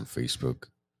Instagram, Facebook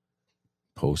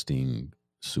posting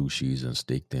sushis and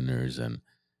steak dinners and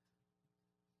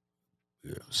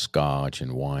scotch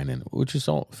and wine, and which is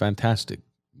all fantastic.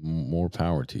 More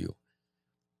power to you.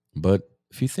 But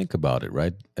if you think about it,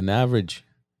 right, an average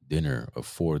dinner of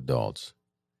 4 adults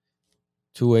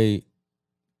to a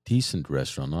decent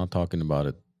restaurant, not talking about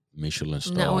a Michelin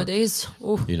star. Nowadays,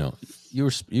 You're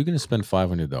going to spend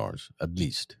 $500 at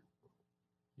least.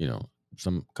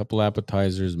 Some couple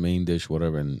appetizers, main dish,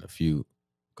 whatever, and a few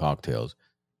cocktails.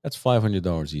 That's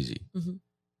 $500 easy. Mhm.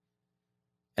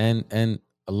 And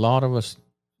a lot of us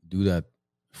do that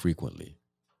frequently,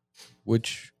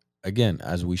 which again,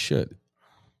 as we should.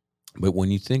 But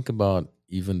when you think about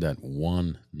even that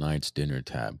one night's dinner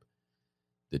tab,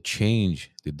 the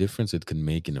change, the difference it can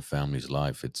make in a family's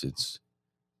life, it's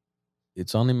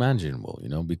unimaginable,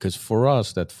 because for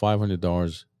us that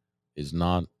 $500 is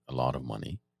not a lot of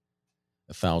money.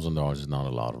 $1,000 is not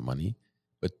a lot of money,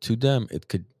 but to them it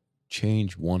could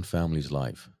change one family's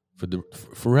life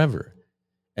forever.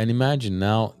 And imagine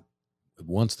now,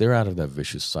 once they're out of that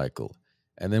vicious cycle,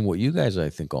 and then what you guys I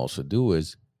think also do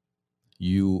is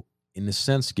you, in a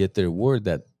sense, get their word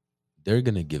that they're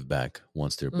going to give back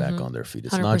once they're back on their feet.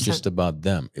 It's not 100%. just about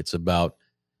them. It's about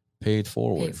pay it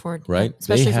forward, Pay it forward, right? yeah.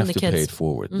 Especially they from have the to kids. pay it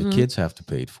forward. Mhm. The kids have to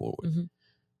pay it forward. Mhm.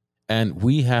 And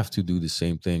we have to do the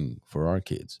same thing for our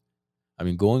kids. I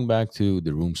mean, going back to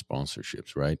the room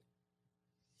sponsorships, right?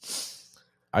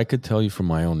 I could tell you from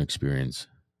my own experience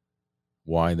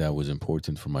why that was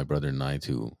important for my brother and I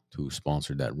to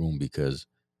sponsor that room, because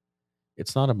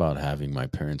it's not about having my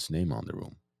parents' name on the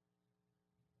room.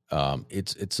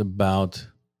 It's about,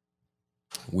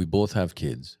 we both have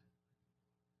kids,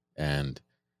 and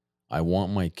I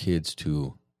want my kids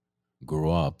to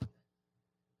grow up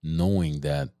knowing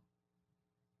that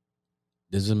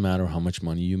doesn't matter how much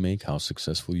money you make, how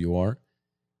successful you are,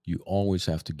 you always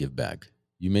have to give back.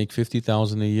 You make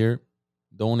 $50,000 a year,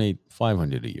 donate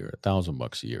 $500 a year,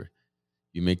 $1,000 a year.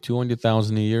 You make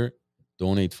 $200,000 a year,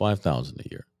 donate $5,000 a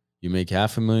year. You make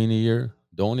 $500,000 a year,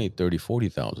 donate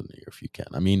 $30,000-$40,000 a year if you can.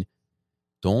 I mean,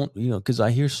 don't, because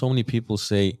I hear so many people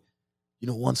say,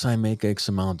 once I make X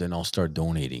amount, then I'll start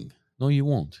donating. No, you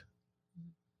won't,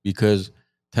 because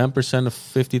 10% of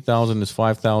 50,000 is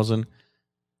 5,000.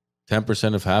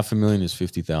 10% of $500,000 is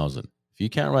 50,000. If you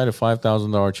can't write a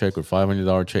 $5,000 check or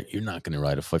 $500 check, you're not going to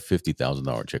write a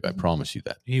 $50,000 check. I promise you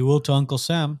that. He will to Uncle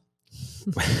Sam.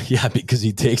 Yeah, because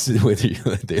he takes it whether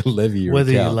they levy your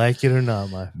Whether account. you like it or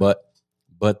not, my friend.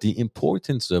 But the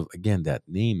importance of, again, that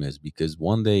name is because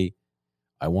one day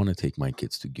I want to take my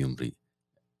kids to Gyumri.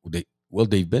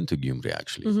 They've been to Gyumri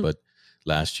actually, but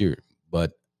last year.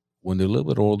 But when they're a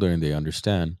little bit older and they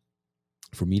understand,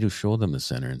 for me to show them the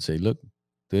center and say, look,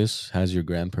 this has your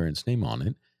grandparents' name on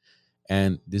it,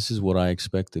 and this is what I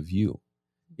expect of you,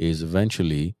 is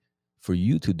eventually for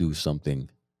you to do something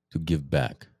to give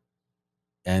back.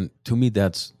 And to me,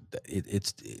 that's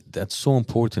so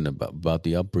important about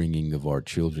the upbringing of our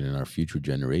children and our future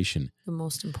generation. The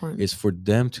most important is for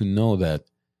them to know that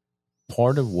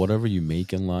part of whatever you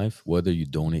make in life, whether you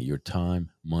donate your time,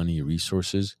 money,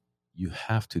 resources, you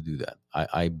have to do that.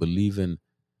 I believe in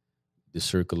the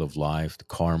circle of life, the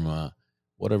karma,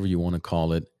 whatever you want to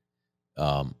call it.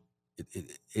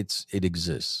 It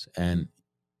exists, and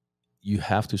you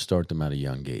have to start them at a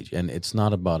young age. And it's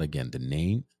not about, again, the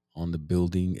name on the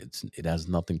building. It has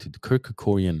nothing to do. Kirk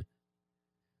Kerkorian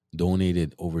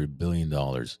donated over $1 billion,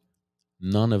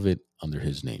 none of it under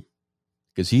his name,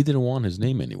 because he didn't want his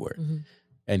name anywhere.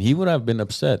 And he would have been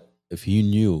upset if he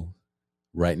knew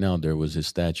right now there was his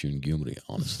statue in Gyumri,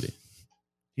 honestly.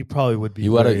 He probably would be. He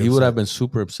would have been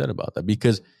super upset about that,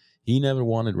 because he never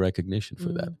wanted recognition for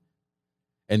that.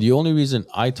 And the only reason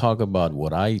I talk about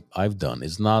what I've done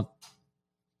is not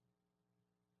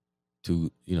to,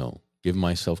 give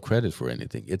myself credit for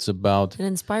anything. It's about, it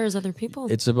inspires other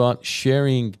people. it's about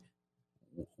sharing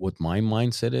what my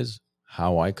mindset is,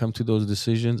 how I come to those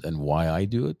decisions, and why I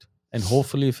do it. And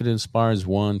hopefully if it inspires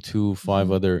 1, 2,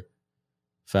 5 other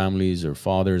families or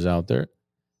fathers out there,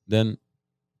 then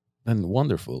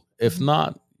wonderful. If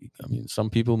not, I mean, some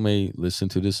people may listen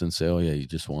to this and say, oh yeah, he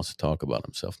just wants to talk about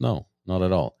himself. No, not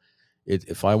at all.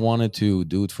 If I wanted to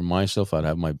do it for myself, I'd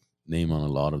have my name on a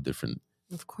lot of different.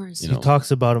 Of course. He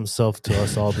talks about himself to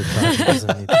us all the time. He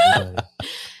doesn't need to do that.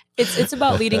 It's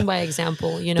about leading by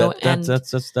example,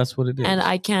 That's what it is. And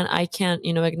I can't,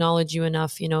 acknowledge you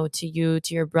enough, to you,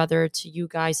 to your brother, to you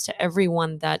guys, to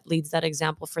everyone that leads that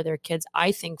example for their kids.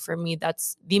 I think for me,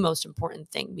 that's the most important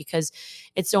thing, because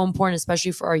it's so important,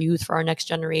 especially for our youth, for our next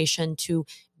generation, to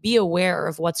be aware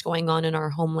of what's going on in our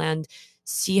homeland,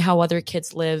 see how other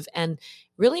kids live, and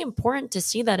really important to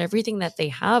see that everything that they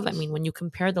have. I mean, when you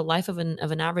compare the life of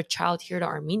an average child here to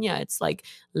Armenia, it's like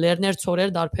lerner tsorer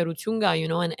darperutunga, you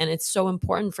know, and it's so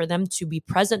important for them to be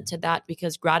present to that,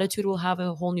 because gratitude will have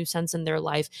a whole new sense in their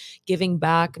life, giving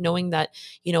back, knowing that,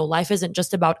 you know, life isn't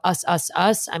just about us.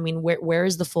 I mean, where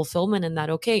is the fulfillment in that?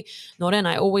 Okay, Noren,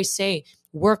 I always say,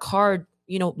 work hard,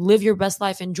 you know, live your best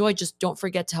life, enjoy, just don't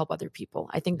forget to help other people.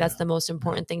 I think that's the most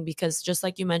important thing, because just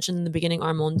like you mentioned in the beginning,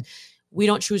 Armand, we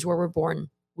don't choose where we're born.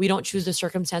 We don't choose the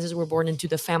circumstances we're born into,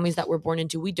 the families that we're born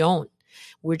into. We don't.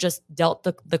 We're just dealt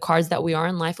the cards that we are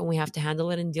in life, and we have to handle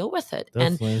it and deal with it.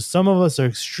 Definitely. And some of us are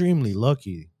extremely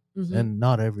lucky, and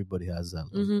not everybody has that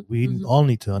luck. We all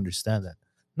need to understand that.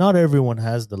 Not everyone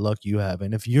has the luck you have.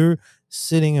 And if you're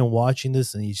sitting and watching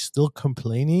this and you're still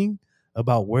complaining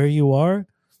about where you are,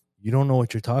 you don't know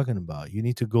what you're talking about. You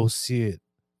need to go see it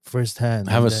firsthand.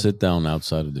 Have a sit down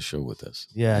outside of the show with us.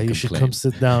 Yeah, you should come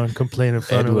sit down and complain in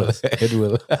front of us. Ed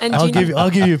will. And I'll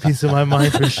give you a piece of my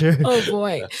mind for sure. Oh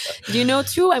boy. Do you know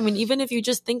too? I mean, even if you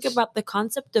just think about the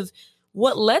concept of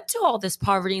what led to all this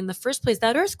poverty in the first place,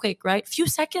 that earthquake, right? Few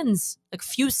seconds,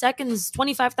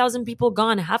 25,000 people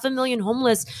gone, 500,000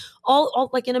 homeless, all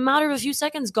like in a matter of a few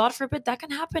seconds. God forbid that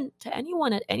can happen to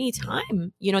anyone at any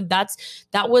time. You know, that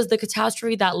was the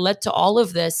catastrophe that led to all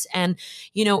of this. And,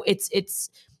 you know, it's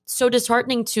so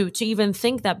disheartening to even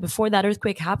think that before that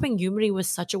earthquake happened, Gyumri was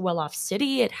such a well-off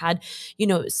city. It had, you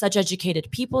know, such educated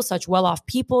people, such well-off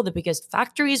people. The biggest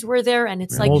factories were there. And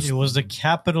it's like, it was the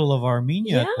capital of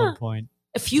Armenia at one point.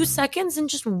 A few seconds and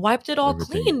just wiped it all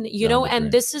clean, you know.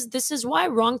 And this is why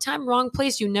wrong time, wrong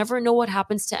place. You never know what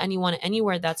happens to anyone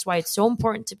anywhere. That's why it's so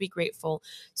important to be grateful,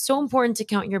 so important to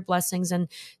count your blessings, and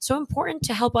so important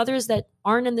to help others that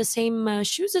aren't in the same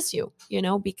shoes as you, you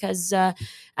know, because at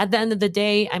the end of the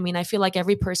day, I mean, I feel like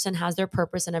every person has their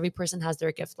purpose and every person has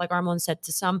their gift. Like Armand said,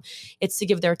 to some, it's to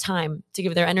give their time, to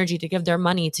give their energy, to give their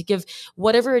money, to give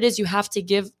whatever it is you have to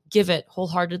give it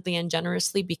wholeheartedly and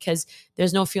generously, because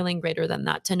there's no feeling greater than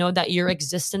that, to know that your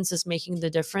existence is making the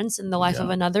difference in the life of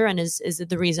another, and is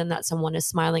the reason that someone is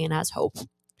smiling and has hope.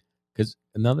 Because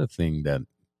another thing that,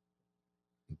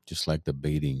 just like the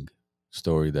baiting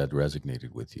story that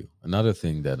resonated with you, another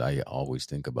thing that I always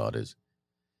think about is,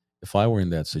 if I were in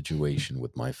that situation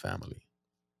with my family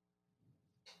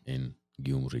in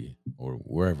Gyumri or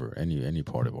wherever, any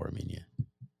part of Armenia,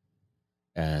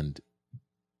 and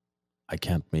I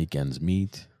can't make ends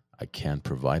meet, I can't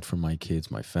provide for my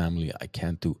kids, my family, I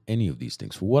can't do any of these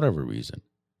things for whatever reason,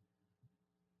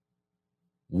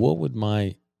 what would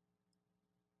my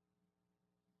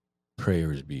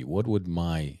prayers be? What would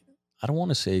my, I don't want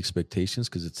to say expectations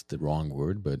because it's the wrong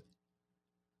word, but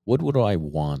what would I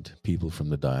want people from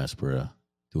the diaspora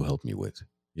to help me with?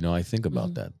 You know, I think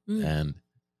about that. And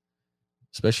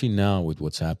especially now with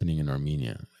what's happening in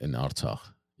Armenia, in Artsakh,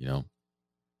 you know,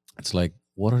 it's like,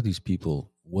 what are these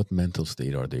people? What mental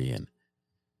state are they in?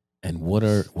 And what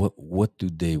do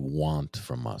they want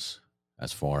from us,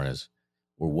 as far as,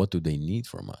 or what do they need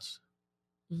from us?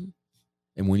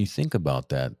 And when you think about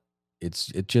that,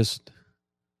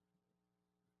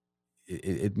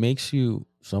 it makes you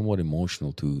somewhat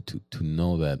emotional to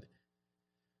know that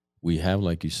we have,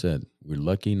 like you said, we're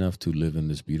lucky enough to live in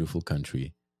this beautiful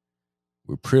country.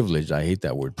 We're privileged. I hate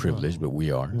that word privileged, but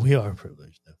we are. We are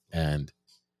privileged. Definitely. And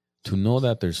to know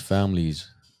that there's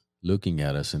families looking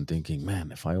at us and thinking,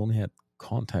 man, if I only had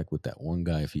contact with that one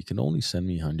guy, if he can only send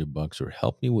me $100 or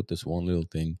help me with this one little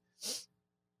thing,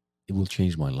 it will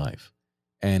change my life.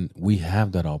 And we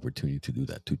have that opportunity to do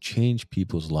that, to change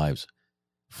people's lives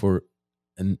for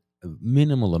a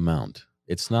minimal amount.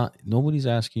 It's not, nobody's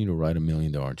asking you to write $1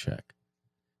 million check.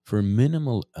 For a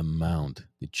minimal amount,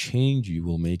 the change you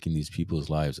will make in these people's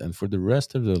lives, and for the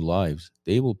rest of their lives,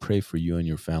 they will pray for you and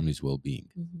your family's well-being.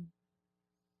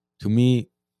 To me,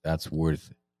 that's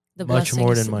worth much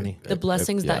more than money. The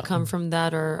blessings that come from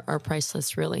that are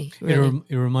priceless, really. It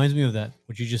reminds me of that.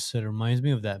 What you just said reminds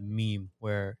me of that meme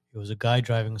where it was a guy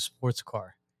driving a sports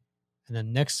car, and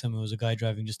then next to him it was a guy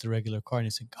driving just a regular car, and he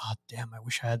said, God damn, I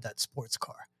wish I had that sports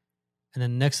car. And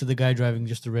then next to the guy driving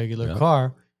just a regular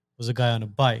car was a guy on a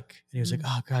bike, and he was like,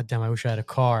 oh, God damn, I wish I had a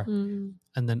car. And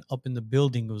then up in the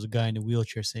building was a guy in a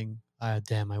wheelchair saying, ah,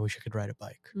 damn, I wish I could ride a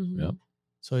bike.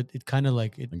 So it kind of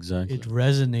like, it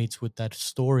resonates with that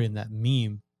story and that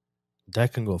meme.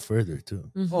 That can go further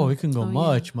too. Oh, it can go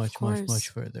much further. No, it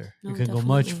can definitely. go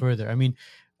much further. I mean,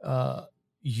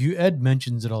 Ed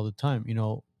mentions it all the time. You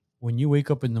know, when you wake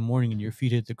up in the morning and your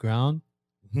feet hit the ground,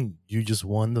 you just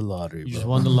won the lottery. You just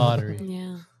won the lottery.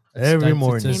 Yeah. Every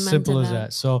morning. It's as simple as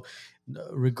that. So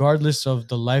regardless of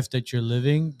the life that you're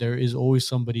living, there is always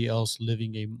somebody else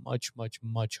living a much, much,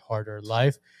 much harder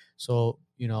life. So,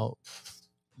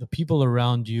 the people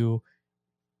around you,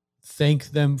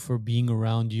 thank them for being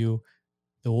around you.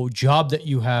 The job that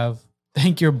you have,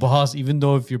 thank your boss, even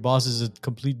though if your boss is a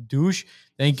complete douche,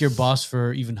 thank your boss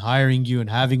for even hiring you and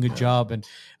having a job. And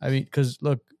I mean, because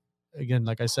look, again,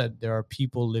 like I said, there are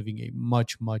people living a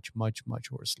much, much, much,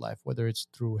 much worse life, whether it's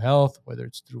through health, whether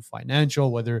it's through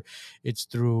financial, whether it's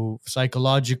through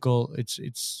psychological.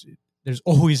 There's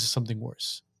always something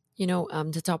worse.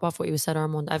 To top off what you said,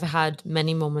 Armand, I've had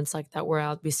many moments like that where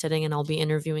I'll be sitting and I'll be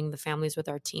interviewing the families with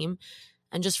our team.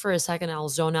 And just for a second, I'll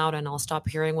zone out and I'll stop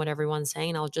hearing what everyone's saying.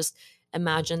 And I'll just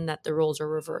imagine that the roles are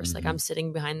reversed. Like I'm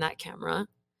sitting behind that camera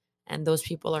and those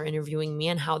people are interviewing me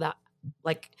and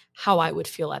how I would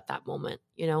feel at that moment,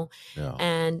 Yeah.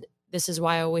 And this is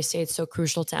why I always say it's so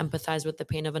crucial to empathize with the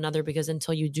pain of another, because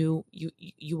until you do,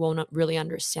 you won't really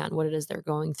understand what it is they're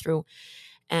going through.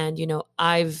 And,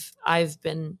 I've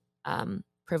been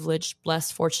privileged,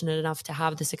 blessed, fortunate enough to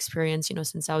have this experience,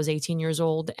 since I was 18 years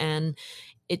old. And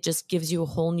it just gives you a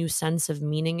whole new sense of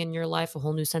meaning in your life, a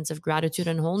whole new sense of gratitude,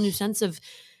 and a whole new sense of,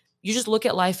 you just look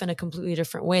at life in a completely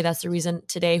different way. That's the reason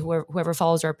today, whoever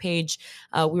follows our page,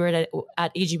 we were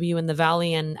at AGBU in the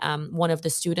Valley, and one of the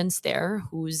students there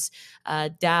whose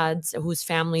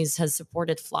families has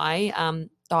supported Fly,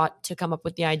 thought to come up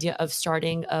with the idea of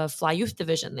starting a Fly Youth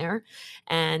division there.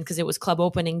 And because it was club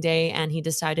opening day, and he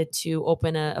decided to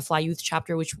open a Fly Youth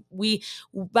chapter, which we,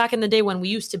 back in the day when we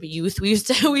used to be youth, we used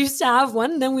to have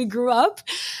one. Then we grew up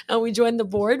and we joined the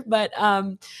board. But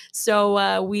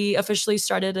so we officially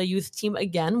started a youth team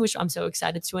again, which I'm so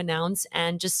excited to announce.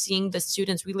 And just seeing the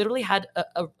students, we literally had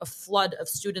a flood of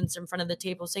students in front of the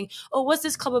table saying, "Oh, what's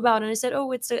this club about?" And I said,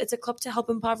 "Oh, it's a club to help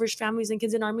impoverished families and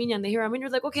kids in Armenia." And they hear Armenia,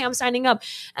 like, "Okay, I'm signing up."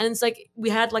 And it's like we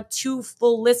had like 2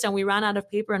 full lists and we ran out of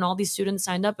paper and all these students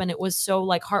signed up, and it was so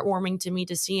like heartwarming to me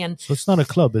to see. And so it's not a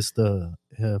club, it's the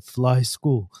Fly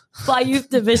School. Fly Youth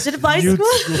Division, Fly School.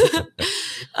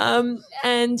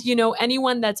 And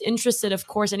anyone that's interested, of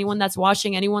course, anyone that's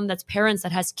watching, anyone that's parents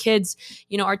that has kids,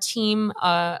 our team,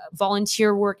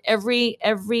 volunteer work, every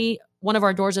one of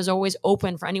our doors is always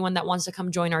open for anyone that wants to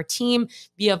come join our team,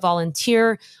 be a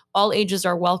volunteer. All ages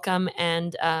are welcome.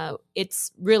 And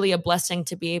it's really a blessing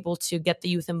to be able to get the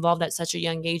youth involved at such a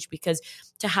young age, because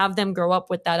to have them grow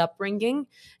up with that upbringing,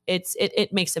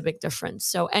 it makes a big difference.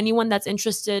 So anyone that's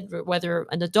interested, whether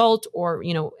an adult or,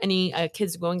 any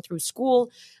kids going through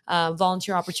school,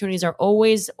 volunteer opportunities are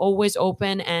always, always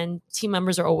open, and team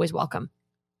members are always welcome.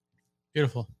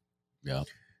 Beautiful. Yeah.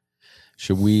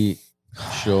 Should we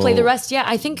play the rest? Yeah,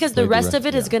 I think because the rest of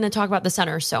it is going to talk about the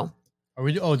center. So are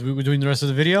we? Oh, we're doing the rest of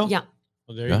the video? Yeah.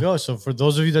 Well, there you go. So for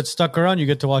those of you that stuck around, you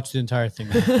get to watch the entire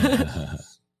thing.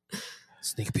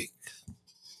 Sneak peek.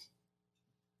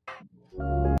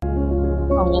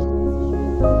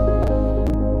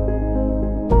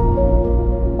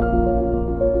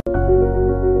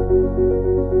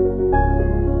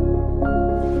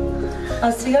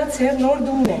 Ասիա ծեր նոր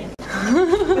դումն է։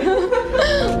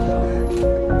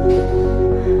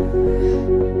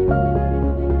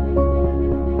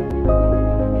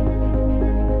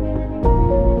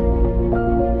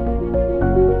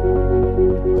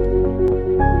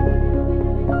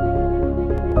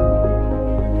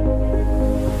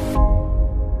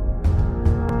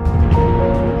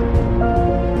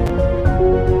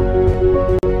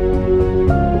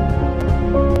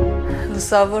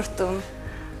 Լուսավորտում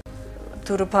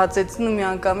դուրը բացեցին ու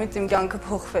միանգամից իմ կյանքը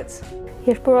փոխվեց։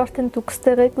 Երբ որ արդեն դուք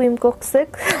ստեղ եք ու իմ կողքս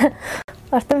եք,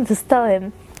 արդեն վստահ եմ,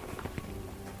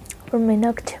 որ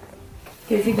մենակ չեմ։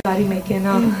 Քեզի գարի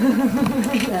մեքենա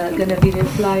գնվիրել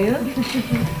ֆլայը,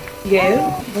 եւ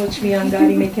ոչ միայն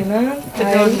գարի մեքենա,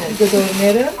 այլ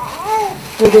գդորները,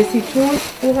 որովհետեւ դու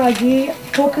ուղղակի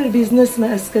փոքր բիզնեսը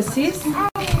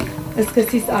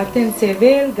սկսես արդեն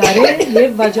ծեվել, գարել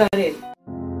եւ վաճառել։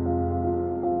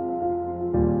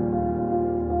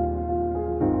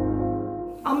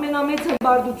 Ամենամեծը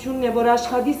բարդությունն է, որ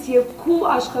աշխատիս եւ քու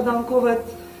աշխատանքով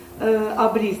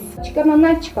ապրիս։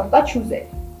 Չկամանալ չկա, կա չուզել։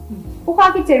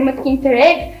 Ուղղակի ձեր մտքին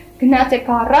դրեք, գնացեք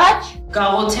առաջ։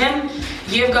 Գաղոթեմ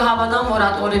եւ կհավատամ, որ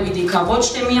այդ օրը պիտի գա, ոչ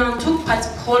թե միայն դուք, բայց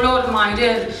բոլոր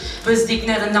մայրեր,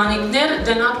 բզդիկներ, ընտանիքներ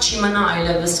դնակ չի մնա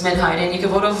այլևս մեր հայրենիքը,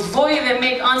 որով ովևէ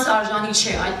մեկ անձ արժանի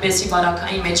չէ այդպեսի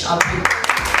բարակայի մեջ ապրի։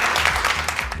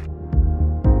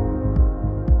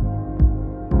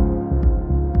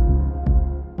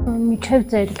 Միջև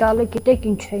ձեր գալը գիտեք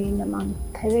ինչ էի նման,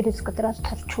 թևերից կտրած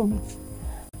թռչուն,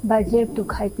 բայց երբ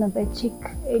դուք հայտնվեցիք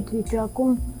այդ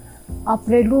վիճակում,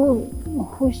 ապրելու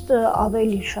հույսը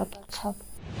ավելի շատացավ։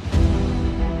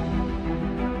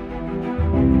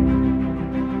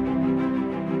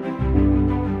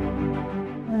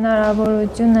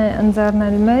 հնարավորություն է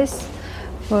ընձեռնել մեզ,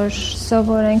 որ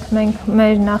սովորենք մենք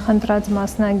մեր նախընտրած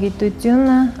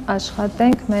մասնագիտությունը,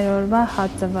 աշխատենք, մեր օրվա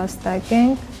հացը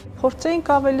վաստակենք։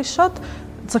 Փորձենք ավելի շատ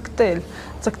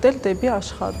ձգտել դեպի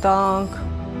աշխատանք։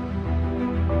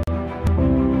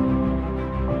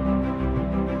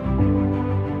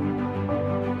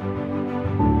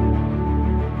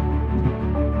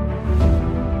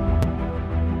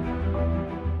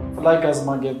 Ֆլայ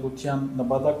գազագերբության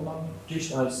նպատակն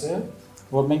ճիշտ այս է,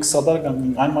 որ մենք սադար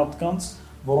կանգնենք այն մարդկանց,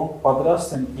 որոնք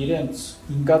պատրաստ են իրենց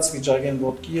ինգած վիճակեն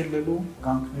ոտքի ելնելու,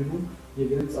 կանգնելու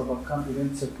եւ իրենց ավական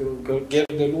իրենց ցերկերով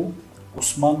գերդելու,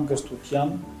 ուսման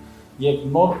գրթության եւ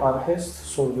նոր արհեստ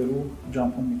սովորելու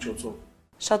ջանքում միջոցով։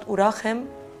 Շատ ուրախ եմ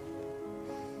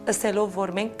ասելով,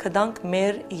 որ մենք կդանք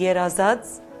մեր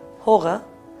երազած հողը,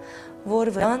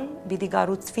 որ վրան պիտի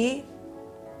կառուցվի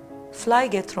ֆլայ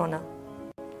գետրոնը,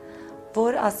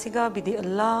 որ ասիգա պիտի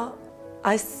լա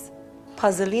այս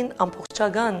puzzle-ին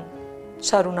ամբողջական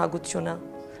շարունակությունը.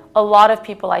 A lot of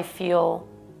people I feel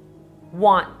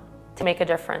want to make a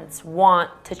difference, want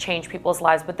to change people's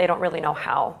lives, but they don't really know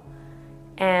how.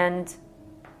 And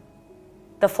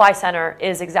the Fly Center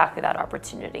is exactly that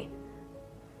opportunity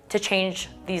to change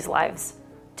these lives,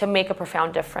 to make a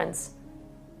profound difference,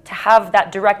 to have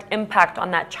that direct impact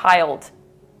on that child,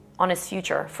 on his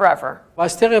future, forever.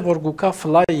 Այստեղ է որ գուկա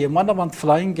ֆլայ եւ մանավանդ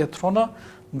ֆլային գետրոնը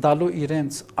դալու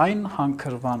իրենց այն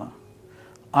հանքրվանը,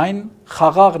 այն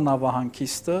խաղաղ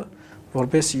նավահանգիստը,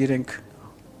 որպես իրենք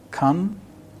կան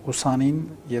ուսանին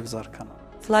եւ զարգանան։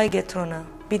 Ֆլայ գետրոնը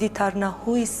պիտի դառնա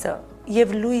հույսը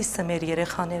եւ լույսը մեր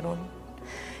երեխաներուն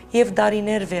եւ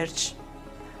դարիներ վերջ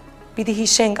պիտի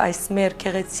հիշենք այս մեր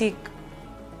գեղեցիկ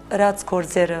ըրած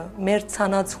գործերը, մեր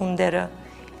ցանած հունդերը,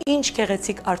 ինչ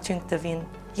գեղեցիկ արդյունք տվին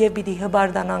եւ պիտի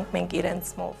հբարդանանք մենք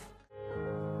իրենց մով։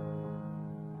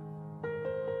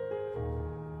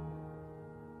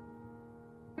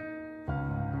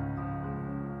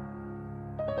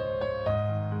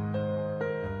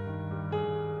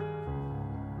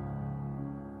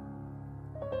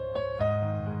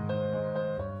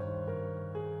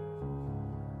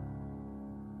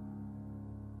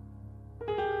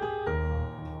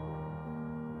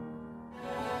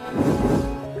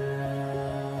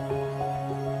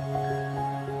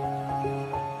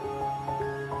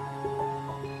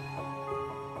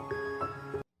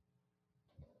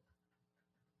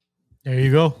 There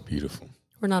you go. Beautiful.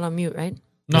 We're not on mute, right?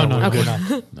 No, No, we're okay. not.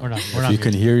 We're not. We're not. If you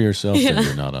can muted. hear yourself, then Yeah.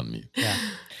 you're not on mute.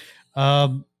 Yeah.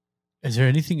 Is there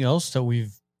anything else that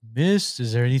we've missed?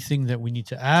 Is there anything that we need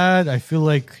to add? I feel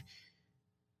like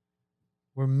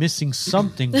we're missing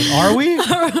something. But are we?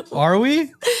 Are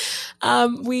we?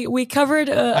 We covered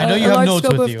I know you a have large notes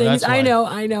scope with of you, things. that's why.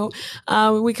 I know.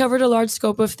 We covered a large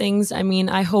scope of things. I mean,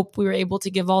 I hope we were able to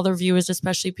give all the viewers,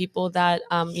 especially people that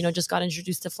just got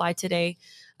introduced to Fly today,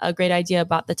 a great idea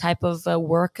about the type of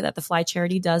work that the Fly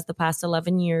charity does the past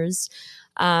 11 years.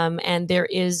 And there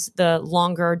is the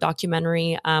longer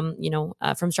documentary,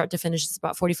 from start to finish. It's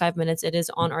about 45 minutes. It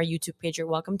is on our YouTube page. You're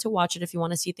welcome to watch it if you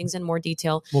want to see things in more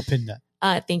detail. We'll pin that.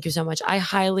 Thank you so much. I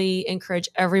highly encourage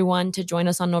everyone to join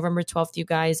us on November 12th, you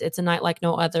guys. It's a night like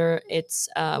no other. It's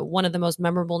one of the most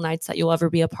memorable nights that you'll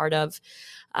ever be a part of.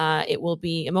 It will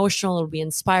be emotional, it'll be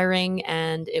inspiring,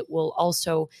 and it will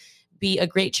also be a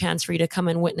great chance for you to come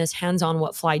and witness hands-on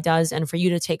what Fly does, and for you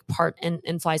to take part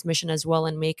in Fly's mission as well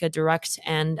and make a direct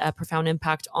and profound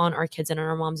impact on our kids and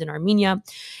our moms in Armenia.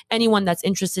 Anyone that's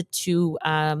interested to,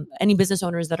 any business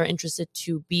owners that are interested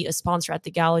to be a sponsor at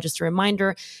the gala, just a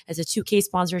reminder, as a 2K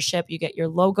sponsorship, you get your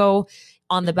logo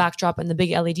on the backdrop and the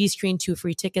big LED screen, 2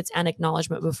 free tickets and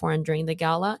acknowledgement before and during the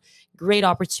gala. Great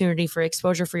opportunity for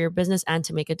exposure for your business and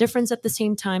to make a difference at the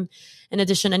same time. In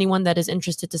addition, anyone that is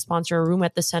interested to sponsor a room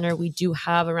at the center, we do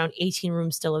have around 18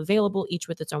 rooms still available, each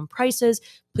with its own prices.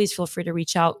 Please feel free to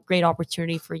reach out. Great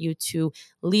opportunity for you to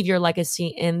leave your legacy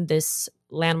in this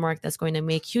landmark that's going to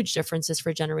make huge differences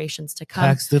for generations to come.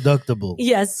 Tax deductible.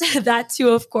 Yes, that too,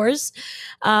 of course.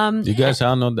 Do you guys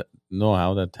know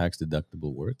how that tax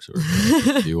deductible works, or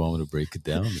do you want me to break it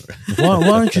down? Why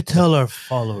don't you tell our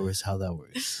followers how that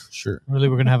works? Sure. Really,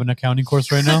 we're gonna have an accounting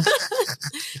course right now.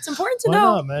 It's important to Why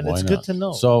know. not, man? Why It's not? good to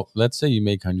know. So let's say you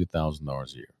make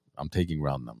 $100,000 a year. I'm taking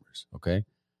round numbers. Okay.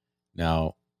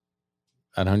 Now,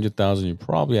 at 100,000, you're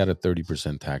probably at a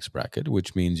 30% tax bracket,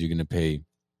 which means you're going to pay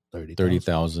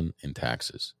 30,000 in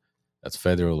taxes. That's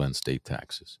federal and state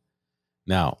taxes.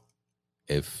 Now,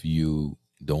 if you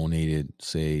donated,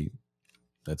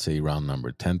 let's say round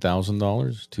number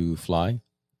 $10,000 to Fly,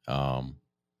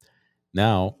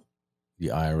 now the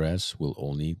IRS will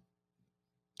only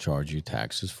charge you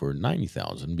taxes for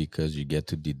 $90,000 because you get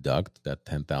to deduct that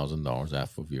 $10,000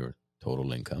 off of your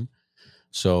total income.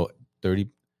 So 30%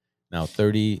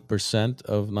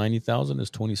 of 90,000 is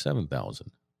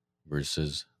 27,000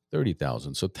 versus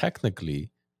 30,000. So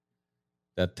technically,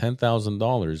 that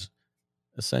 $10,000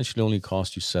 essentially only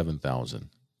cost you 7,000.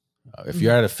 If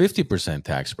you're at a 50%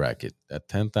 tax bracket, that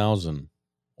 10,000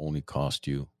 only cost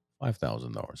you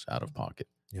 $5,000 out of pocket.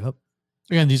 Yep.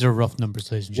 Again, these are rough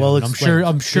numbers, ladies and Well gentlemen.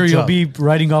 I'm sure Good you'll job. be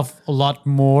writing off a lot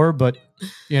more, but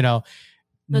That's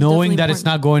knowing definitely that it's important.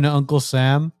 not going to Uncle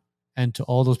Sam and to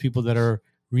all those people that are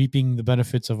reaping the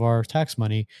benefits of our tax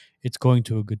money, it's going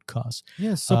to a good cause.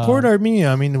 Yeah, support Armenia.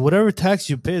 I mean, whatever tax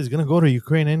you pay is going to go to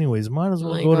Ukraine anyways. Might as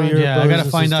well My go to God. your Yeah, I brothers got to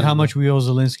and find out sisters, how much man. we owe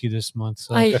Zelensky this month.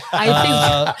 So. I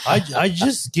think I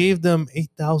just gave them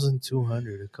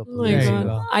 8,200 a couple Oh of my days There you God.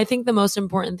 ago. go. I think the most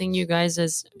important thing, you guys,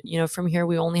 is, from here,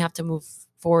 we only have to move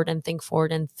forward and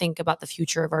think about the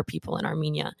future of our people in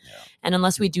Armenia. Yeah. And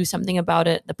unless we do something about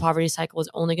it, the poverty cycle is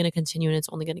only going to continue and it's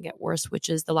only going to get worse, which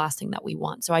is the last thing that we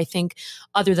want. So I think,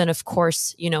 other than, of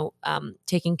course,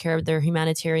 taking care of their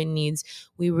humanitarian needs,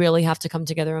 we really have to come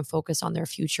together and focus on their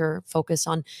future, focus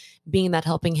on being that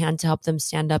helping hand to help them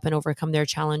stand up and overcome their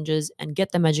challenges and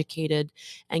get them educated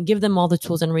and give them all the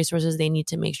tools and resources they need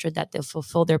to make sure that they'll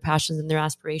fulfill their passions and their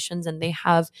aspirations and they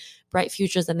have bright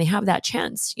futures and they have that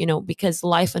chance, because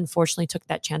life unfortunately took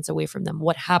that chance away from them.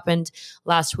 What happened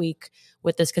last week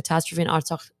with this catastrophe in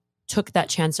Artsakh took that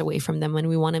chance away from them, and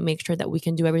we want to make sure that we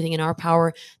can do everything in our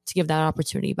power to give that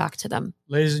opportunity back to them.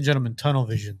 Ladies and gentlemen, tunnel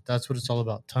vision. That's what it's all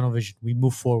about. Tunnel vision. We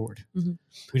move forward. Mhm.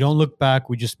 We don't look back.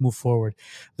 We just move forward.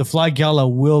 The Fly Gala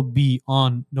will be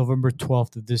on November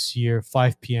 12th of this year,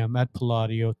 5 p.m. at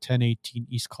Palladio, 1018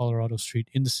 East Colorado Street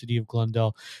in the city of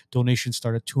Glendale. Donations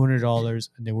start at $200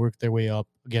 and they work their way up.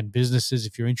 Again, businesses,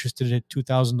 if you're interested in it,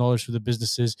 $2,000 for the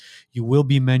businesses. You will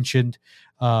be mentioned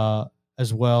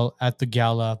as well at the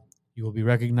gala. You will be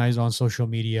recognized on social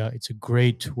media. It's a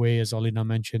great way, as Alina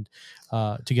mentioned,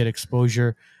 to get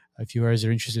exposure. If you guys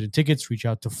are interested in tickets, reach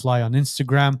out to Fly on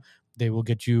Instagram. They will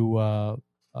get you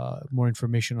more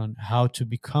information on how to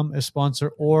become a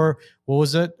sponsor. Or what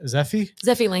was it? Zephy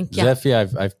Link, yeah. Zephy,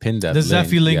 I've pinned that the link.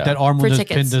 Zephy link yeah. that Armand For has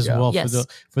tickets. pinned as Yeah. well Yes.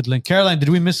 for the link. Caroline, did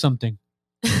we miss something?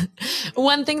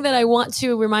 One thing that I want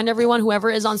to remind everyone, whoever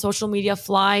is on social media,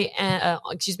 Fly,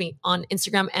 on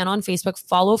Instagram and on Facebook,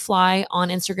 follow Fly. On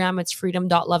Instagram, it's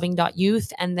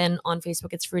freedom.loving.youth. And then on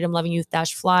Facebook, it's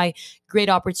freedomlovingyouth-fly. Great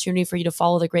opportunity for you to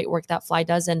follow the great work that Fly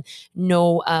does and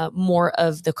know more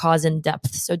of the cause in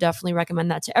depth. So definitely recommend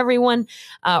that to everyone.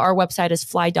 Our website is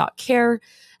fly.care.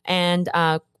 And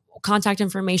contact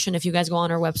information, if you guys go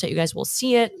on our website, you guys will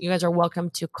see it. You guys are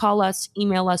welcome to call us,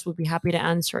 email us. We'll be happy to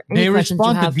answer any They questions you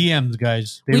respond to have. DMs,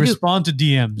 guys. They We do. respond to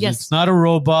DMs. Yes. It's not a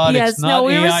robot. Yes, It's not no,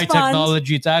 we AI respond.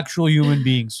 technology. It's actual human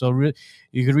beings. So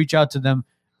you can reach out to them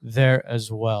there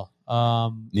as well.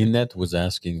 Ninette was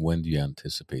asking, when do you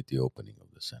anticipate the opening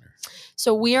of the center?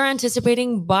 So we are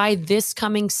anticipating by this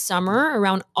coming summer,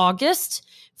 around August,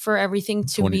 for everything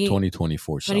to be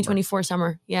 2024 summer. 2024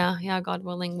 summer. Yeah, God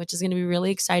willing, which is going to be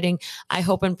really exciting. I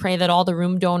hope and pray that all the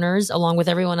room donors, along with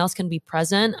everyone else, can be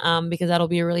present, because that'll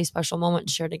be a really special moment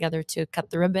to share together to cut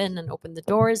the ribbon and open the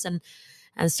doors and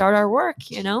start our work,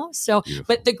 So, Beautiful.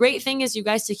 but the great thing is, you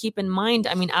guys, to keep in mind,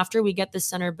 I mean, after we get this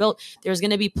center built, there's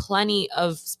going to be plenty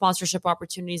of sponsorship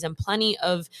opportunities and plenty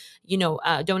of,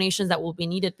 donations that will be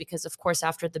needed, because of course,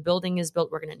 after the building is built,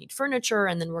 we're going to need furniture,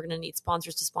 and then we're going to need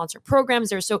sponsors to sponsor programs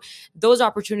there. So those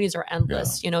opportunities are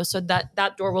endless, so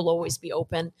that door will always be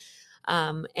open.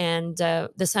 And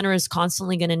the center is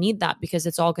constantly going to need that, because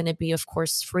it's all going to be, of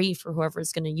course, free for whoever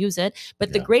is going to use it.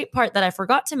 But the great part that I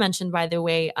forgot to mention, by the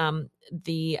way,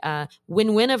 the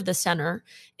win-win of the center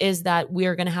is that we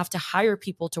are going to have to hire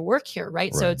people to work here,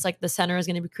 right? So it's like the center is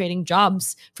going to be creating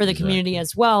jobs for the community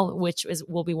as well, which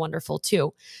will be wonderful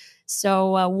too.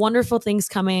 So wonderful things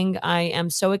coming. I am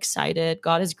so excited.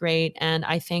 God is great. And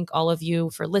I thank all of you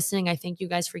for listening. I thank you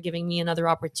guys for giving me another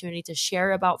opportunity to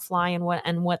share about Fly and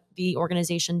what the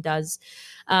organization does.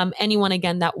 Anyone,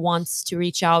 again, that wants to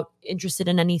reach out, interested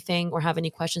in anything or have any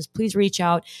questions, please reach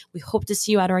out. We hope to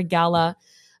see you at our gala.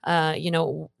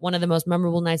 One of the most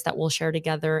memorable nights that we'll share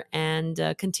together, and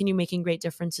continue making great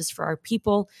differences for our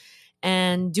people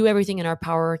and do everything in our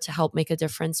power to help make a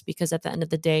difference, because at the end of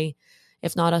the day,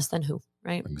 if not us, then who,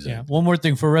 right? Exactly. Yeah. One more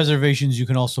thing, for reservations, you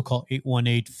can also call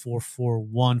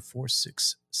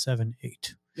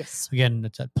 818-441-4678. Yes. Again,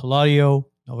 it's at Palladio,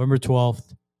 November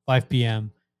 12th, 5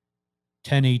 p.m.,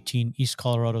 1018 East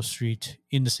Colorado Street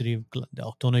in the city of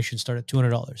Glendale. Donations start at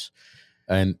 $200.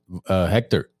 And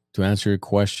Hector, to answer your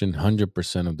question,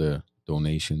 100% of the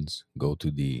donations go to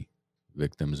the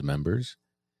victims' members.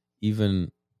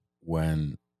 Even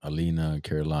when Alina and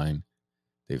Caroline,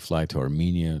 they fly to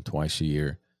Armenia twice a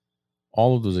year,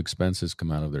 all of those expenses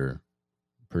come out of their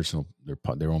personal,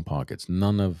 their own pockets.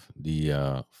 None of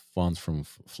the funds from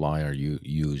Fly are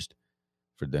used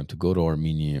for them to go to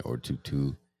Armenia or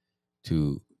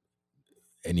to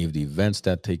any of the events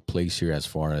that take place here, as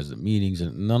far as the meetings,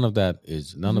 and none of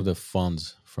the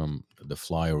funds from the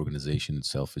Fly organization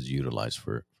itself is utilized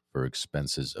for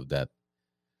expenses of that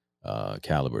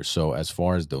caliber. So as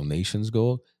far as donations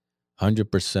go,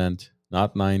 100%,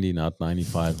 not 90, not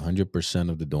 95, 100%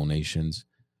 of the donations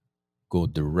go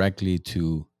directly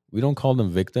to, we don't call them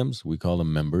victims, we call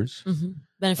them members.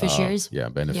 Beneficiaries.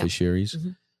 Beneficiaries.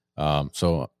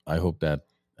 So I hope that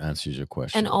answers your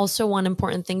question. And also, one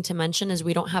important thing to mention is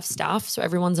we don't have staff, so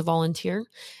everyone's a volunteer.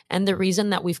 And the reason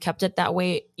that we've kept it that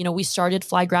way, we started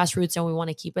Fly Grassroots and we want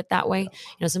to keep it that way.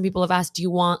 Some people have asked, do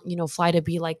you want, Fly to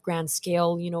be like grand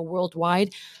scale,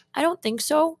 worldwide? I don't think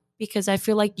so, because I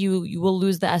feel like you will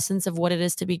lose the essence of what it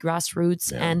is to be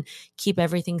grassroots and keep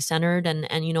everything centered and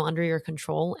under your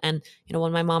control. And,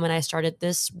 when my mom and I started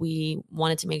this, we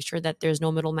wanted to make sure that there's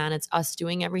no middleman. It's us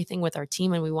doing everything with our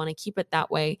team, and we want to keep it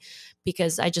that way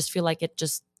because I just feel like it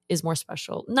just is more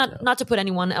special. Not to put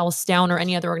anyone else down or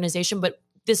any other organization, but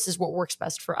this is what works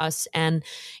best for us. And,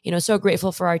 so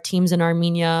grateful for our teams in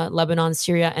Armenia, Lebanon,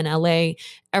 Syria, and LA.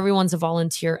 Everyone's a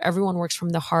volunteer. Everyone works from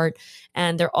the heart,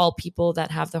 and they're all people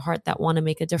that have the heart that want to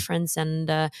make a difference. And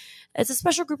it's a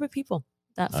special group of people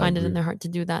that find it in their heart to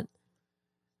do that.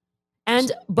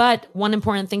 But one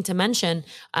important thing to mention,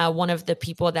 one of the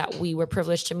people that we were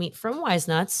privileged to meet from Wise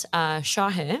Nuts,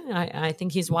 Shahe, I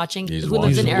think he's watching, who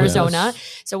lives in Arizona.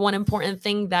 So one important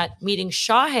thing that meeting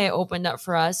Shahe opened up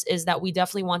for us is that we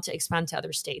definitely want to expand to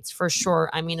other states, for sure.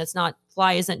 I mean,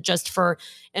 Fly isn't just for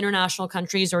international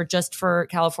countries or just for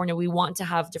California. We want to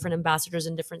have different ambassadors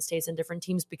in different states and different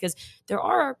teams, because there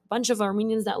are a bunch of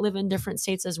Armenians that live in different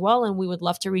states as well. And we would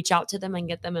love to reach out to them and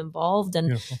get them involved,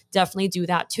 and definitely do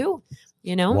that too.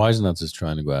 Wise Nuts is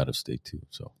trying to go out of state too.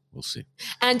 So we'll see.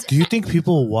 And do you think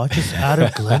people watch us out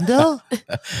of Glendale?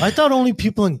 I thought only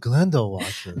people in Glendale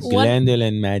watch us. Glendale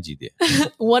and Majid.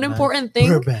 One important thing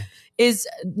Burbank is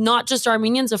not just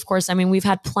Armenians, of course. I mean, we've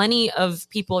had plenty of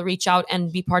people reach out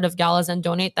and be part of galas and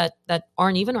donate that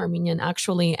aren't even Armenian,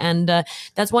 actually. And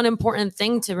that's one important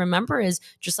thing to remember, is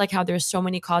just like how there's so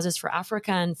many causes for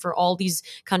Africa and for all these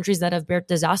countries that have bared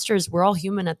disasters, we're all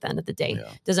human at the end of the day.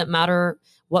 Doesn't matter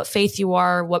what faith you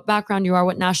are, what background you are,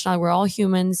 what nationality, we're all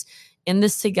humans in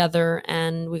this together,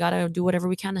 and we got to do whatever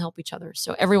we can to help each other.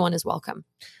 So everyone is welcome.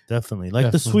 Definitely.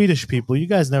 Like the Swedish people, you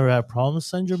guys never had problems.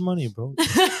 Send your money, bro.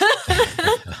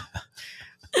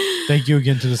 Thank you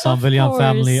again to the Samvelian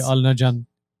family. Alnajan,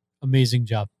 amazing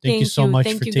job. Thank you so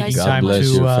much for taking time to... God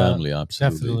bless your family,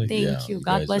 absolutely. Thank you.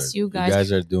 God bless you guys. You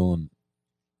guys are doing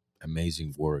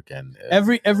amazing work, and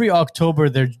every October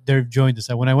they're joined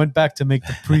us. When I went back to make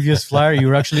the previous flyer, you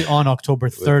were actually on October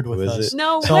 3rd with us.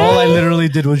 No so way. All I literally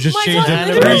did was just change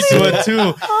it 3 to a 2.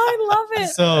 Oh, I love it.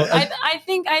 So I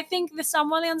think the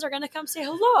Somalians are gonna come say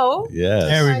hello. Yes.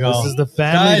 There we go. This is the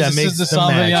family that makes the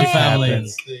magic happen.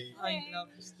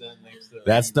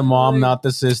 That's the mom, not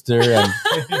the sister, and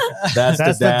that's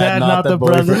the dad, not the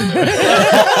brother.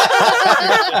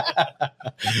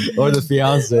 Or the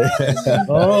fiance.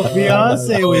 Oh,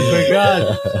 fiance, we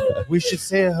forgot. We should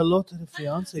say hello to the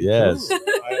fiance. Yes. Too.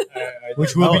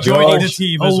 Which will be joining the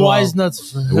team as well. Wise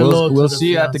Nuts. We'll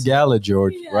see you at the gala,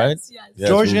 George, right? Yes.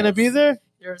 George going to be there?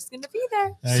 George's going to be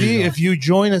there. See, if you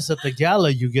join us at the gala,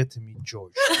 you get to meet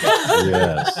George.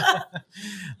 Yes.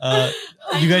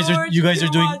 You guys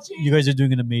are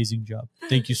doing an amazing job.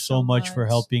 Thank you so much for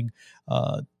helping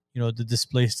the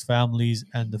displaced families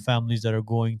and the families that are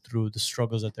going through the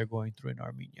struggles that they're going through in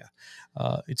Armenia.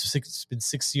 It's been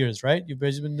 6 years, right? You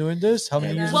guys have been doing this? How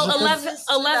many years? Well, has it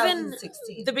 11,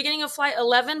 the beginning of Flight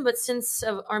 11, but since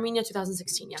Armenia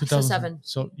 2016, so 7.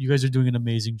 So you guys are doing an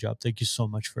amazing job. Thank you so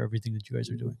much for everything that you guys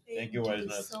are doing. Thank you, Wise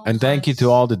Nuts. And thank you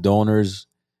to all the donors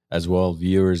as well,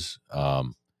 viewers.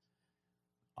 I'm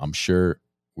sure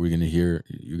we're going to hear,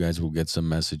 you guys will get some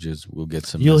messages. We'll get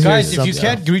some messages. Guys, if you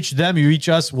can't reach them, you reach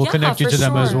us. We'll connect you to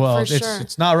them as well.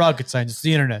 It's not rocket science. It's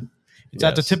the internet. It's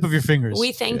at the tip of your fingers.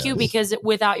 We thank you, because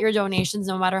without your donations,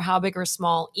 no matter how big or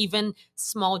small, even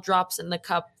small drops in the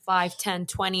cup 5, 10,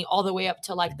 20, all the way up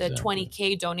to like the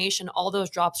 20K donation. All those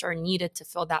drops are needed to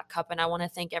fill that cup. And I want to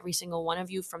thank every single one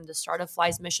of you from the start of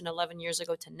Fly's mission 11 years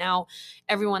ago to now,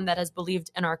 everyone that has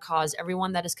believed in our cause,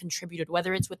 everyone that has contributed,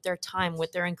 whether it's with their time,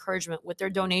 with their encouragement, with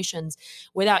their donations.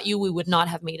 Without you, we would not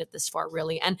have made it this far,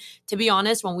 really. And to be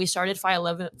honest, when we started Fly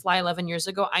 11 years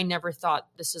ago, I never thought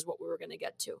this is what we were going to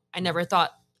get to. I never thought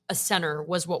a center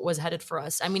was what was headed for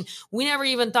us. I mean, we never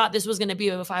even thought this was going to be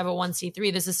a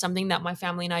 501c3. This is something that my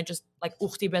family and I just like,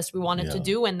 we wanted to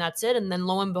do, and that's it. And then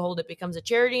lo and behold, it becomes a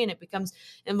charity and it becomes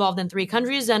involved in 3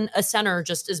 countries, and a center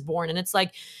just is born. And it's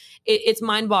like, it's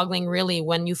mind-boggling, really,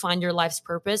 when you find your life's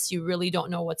purpose. You really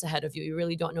don't know what's ahead of you. You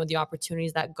really don't know the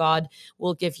opportunities that God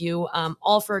will give you,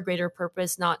 all for a greater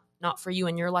purpose, not for you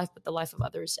and your life, but the life of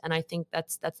others. And I think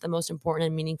that's the most important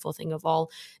and meaningful thing of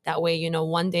all. That way,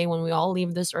 one day when we all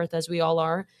leave this earth, as we all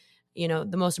are, the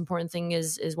most important thing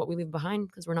is what we leave behind,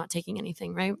 because we're not taking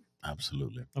anything, right?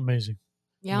 Absolutely. Amazing.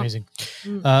 Yeah. Amazing.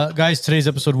 Guys, today's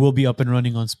episode will be up and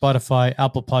running on Spotify,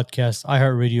 Apple Podcasts,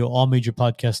 iHeartRadio, all major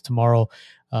podcasts tomorrow.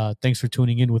 Thanks for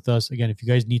tuning in with us. Again, if you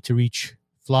guys need to reach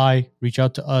Fly, reach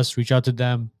out to us, reach out to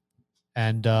them.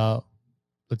 And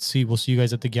let's see. We'll see you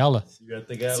guys at the gala.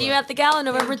 See you at the gala,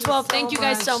 November 12th. Thank you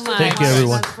guys so much. Thank you,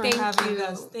 everyone. Thank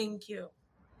you. Thank you.